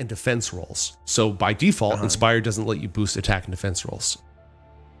 attack and defense rolls. So by default, Inspire doesn't let you boost attack and defense rolls.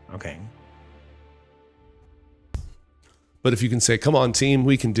 Okay. But if you can say, come on, team,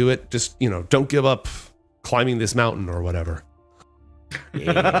 we can do it. Just, don't give up climbing this mountain or whatever.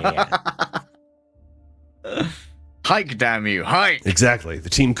 Yeah. Hike, damn you, hike! Exactly. The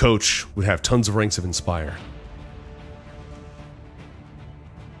team coach would have tons of ranks of Inspire.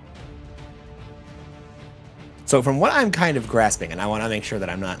 So from what I'm kind of grasping, and I want to make sure that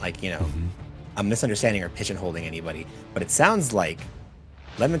I'm not like, I'm misunderstanding or pigeonholing anybody, but it sounds like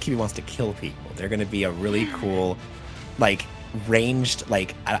Lemon Kiwi wants to kill people. They're going to be a really cool, like, ranged,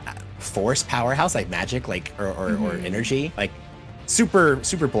 like, force powerhouse, like magic, like, or energy, like, super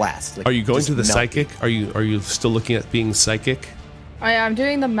blast. Like, are you going to the melt psychic? Are you still looking at being psychic? I'm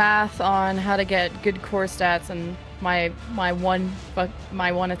doing the math on how to get good core stats and my one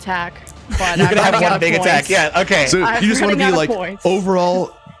attack. But You're gonna have one big attack, yeah. Okay. So you just want to be like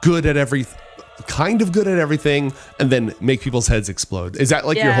overall good at kind of good at everything, and then make people's heads explode. Is that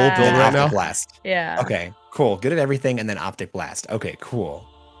like your whole build right now? Blast. Yeah. Okay. Cool. Good at everything, and then optic blast. Okay. Cool.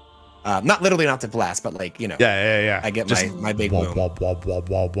 Not literally an optic blast, but like Yeah. I get Just my big wob, boom.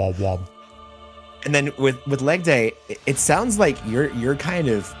 wob. And then with leg day, it sounds like you're kind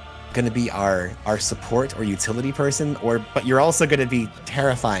of going to be our support or utility person, but you're also going to be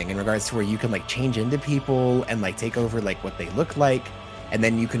terrifying in regards to where you can like change into people and like take over like what they look like, and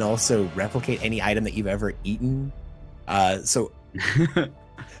then you can also replicate any item that you've ever eaten. So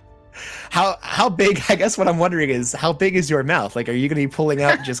how big? I guess what I'm wondering is how big is your mouth? Like, are you going to be pulling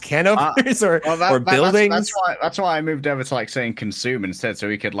out just can openers or buildings? That's why I moved over to like saying consume instead, so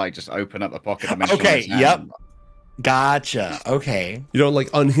we could like just open up a pocket dimension. Okay. Yep. Gotcha. Okay. You don't like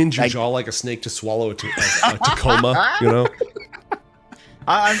unhinge your jaw like a snake to swallow a Tacoma, you know?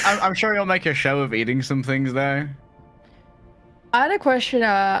 I'm sure you'll make a show of eating some things though. I had a question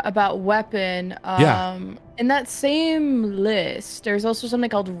about weapon. In that same list, there's also something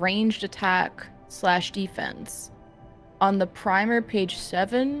called ranged attack / defense. On the primer, page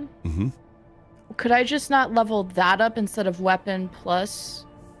 7. Mm-hmm. Could I just not level that up instead of weapon plus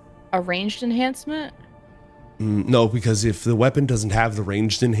a ranged enhancement? No, because if the weapon doesn't have the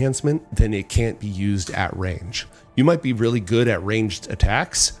ranged enhancement, then it can't be used at range. You might be really good at ranged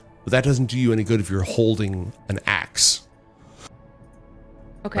attacks, but that doesn't do you any good if you're holding an axe.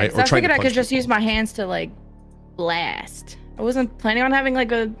 Okay, right? So I figured I could just use my hands to like blast. I wasn't planning on having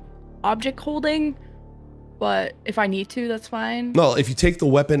like a object holding, but if I need to, that's fine. No, if you take the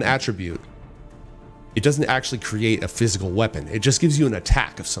weapon attribute, it doesn't actually create a physical weapon. It just gives you an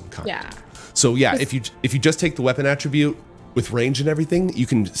attack of some kind. Yeah. So yeah, if you just take the weapon attribute with range and everything, you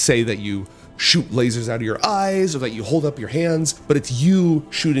can say that you shoot lasers out of your eyes or that you hold up your hands, but it's you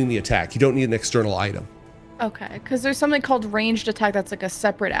shooting the attack. You don't need an external item. Okay, because there's something called ranged attack that's like a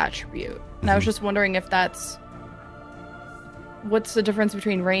separate attribute. And I was just wondering if what's the difference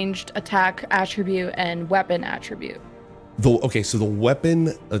between ranged attack attribute and weapon attribute? Okay, so the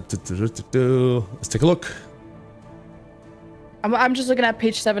weapon, let's take a look. I'm just looking at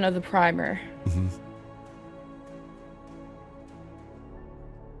page 7 of the primer. Mm-hmm.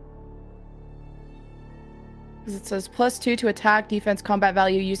 Because it says +2 to attack, defense, combat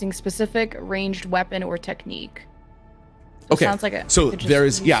value using specific ranged weapon or technique. So Okay, sounds like it. So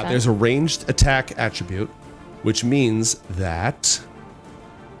there's a ranged attack attribute, which means that,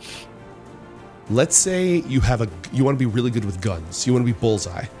 let's say you want to be really good with guns. You want to be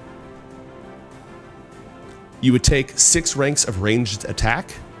bullseye. You would take 6 ranks of ranged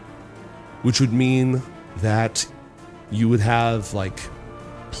attack, which would mean that you would have like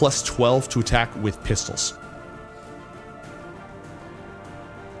 +12 to attack with pistols.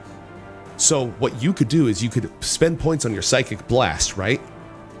 So what you could do is you could spend points on your psychic blast, right?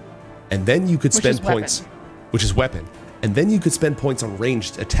 And then you could spend points, which is weapon. And then you could spend points on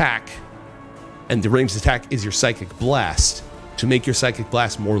ranged attack. And the ranged attack is your psychic blast to make your psychic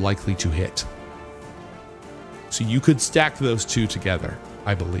blast more likely to hit. So you could stack those two together,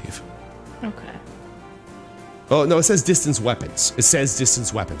 I believe. Okay. Oh, no, it says distance weapons. It says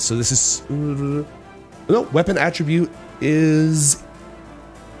distance weapons. So this is... No, weapon attribute is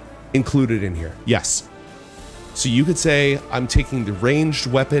included in here. Yes. So you could say, I'm taking the ranged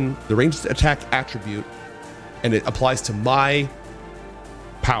weapon, the ranged attack attribute, and it applies to my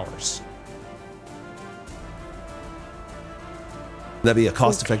powers. That'd be a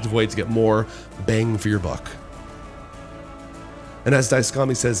cost-effective way to get more bang for your buck. And as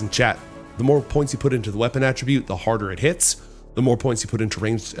Daiskami says in chat, the more points you put into the weapon attribute, the harder it hits. The more points you put into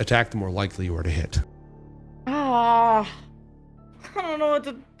ranged attack, the more likely you are to hit. Ah, I don't know what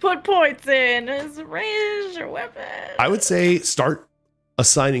to put points in. Is it range or weapon? I would say start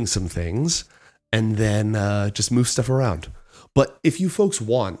assigning some things and then just move stuff around. But if you folks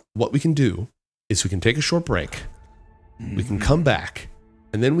want, what we can do is we can take a short break. We can come back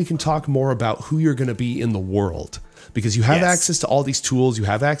and then we can talk more about who you're going to be in the world. Because you have access to all these tools, you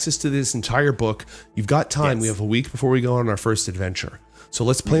have access to this entire book. You've got time. We have a week before we go on our first adventure. So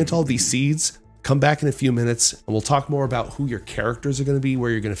let's plant all these seeds. Come back in a few minutes, and we'll talk more about who your characters are going to be,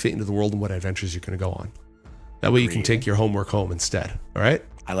 where you're going to fit into the world, and what adventures you're going to go on. That way you can take your homework home instead. All right?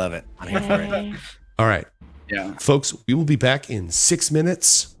 I love it. I'm here for it. All right. Yeah. Folks, we will be back in 6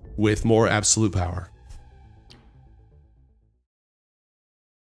 minutes with more Absolute Power.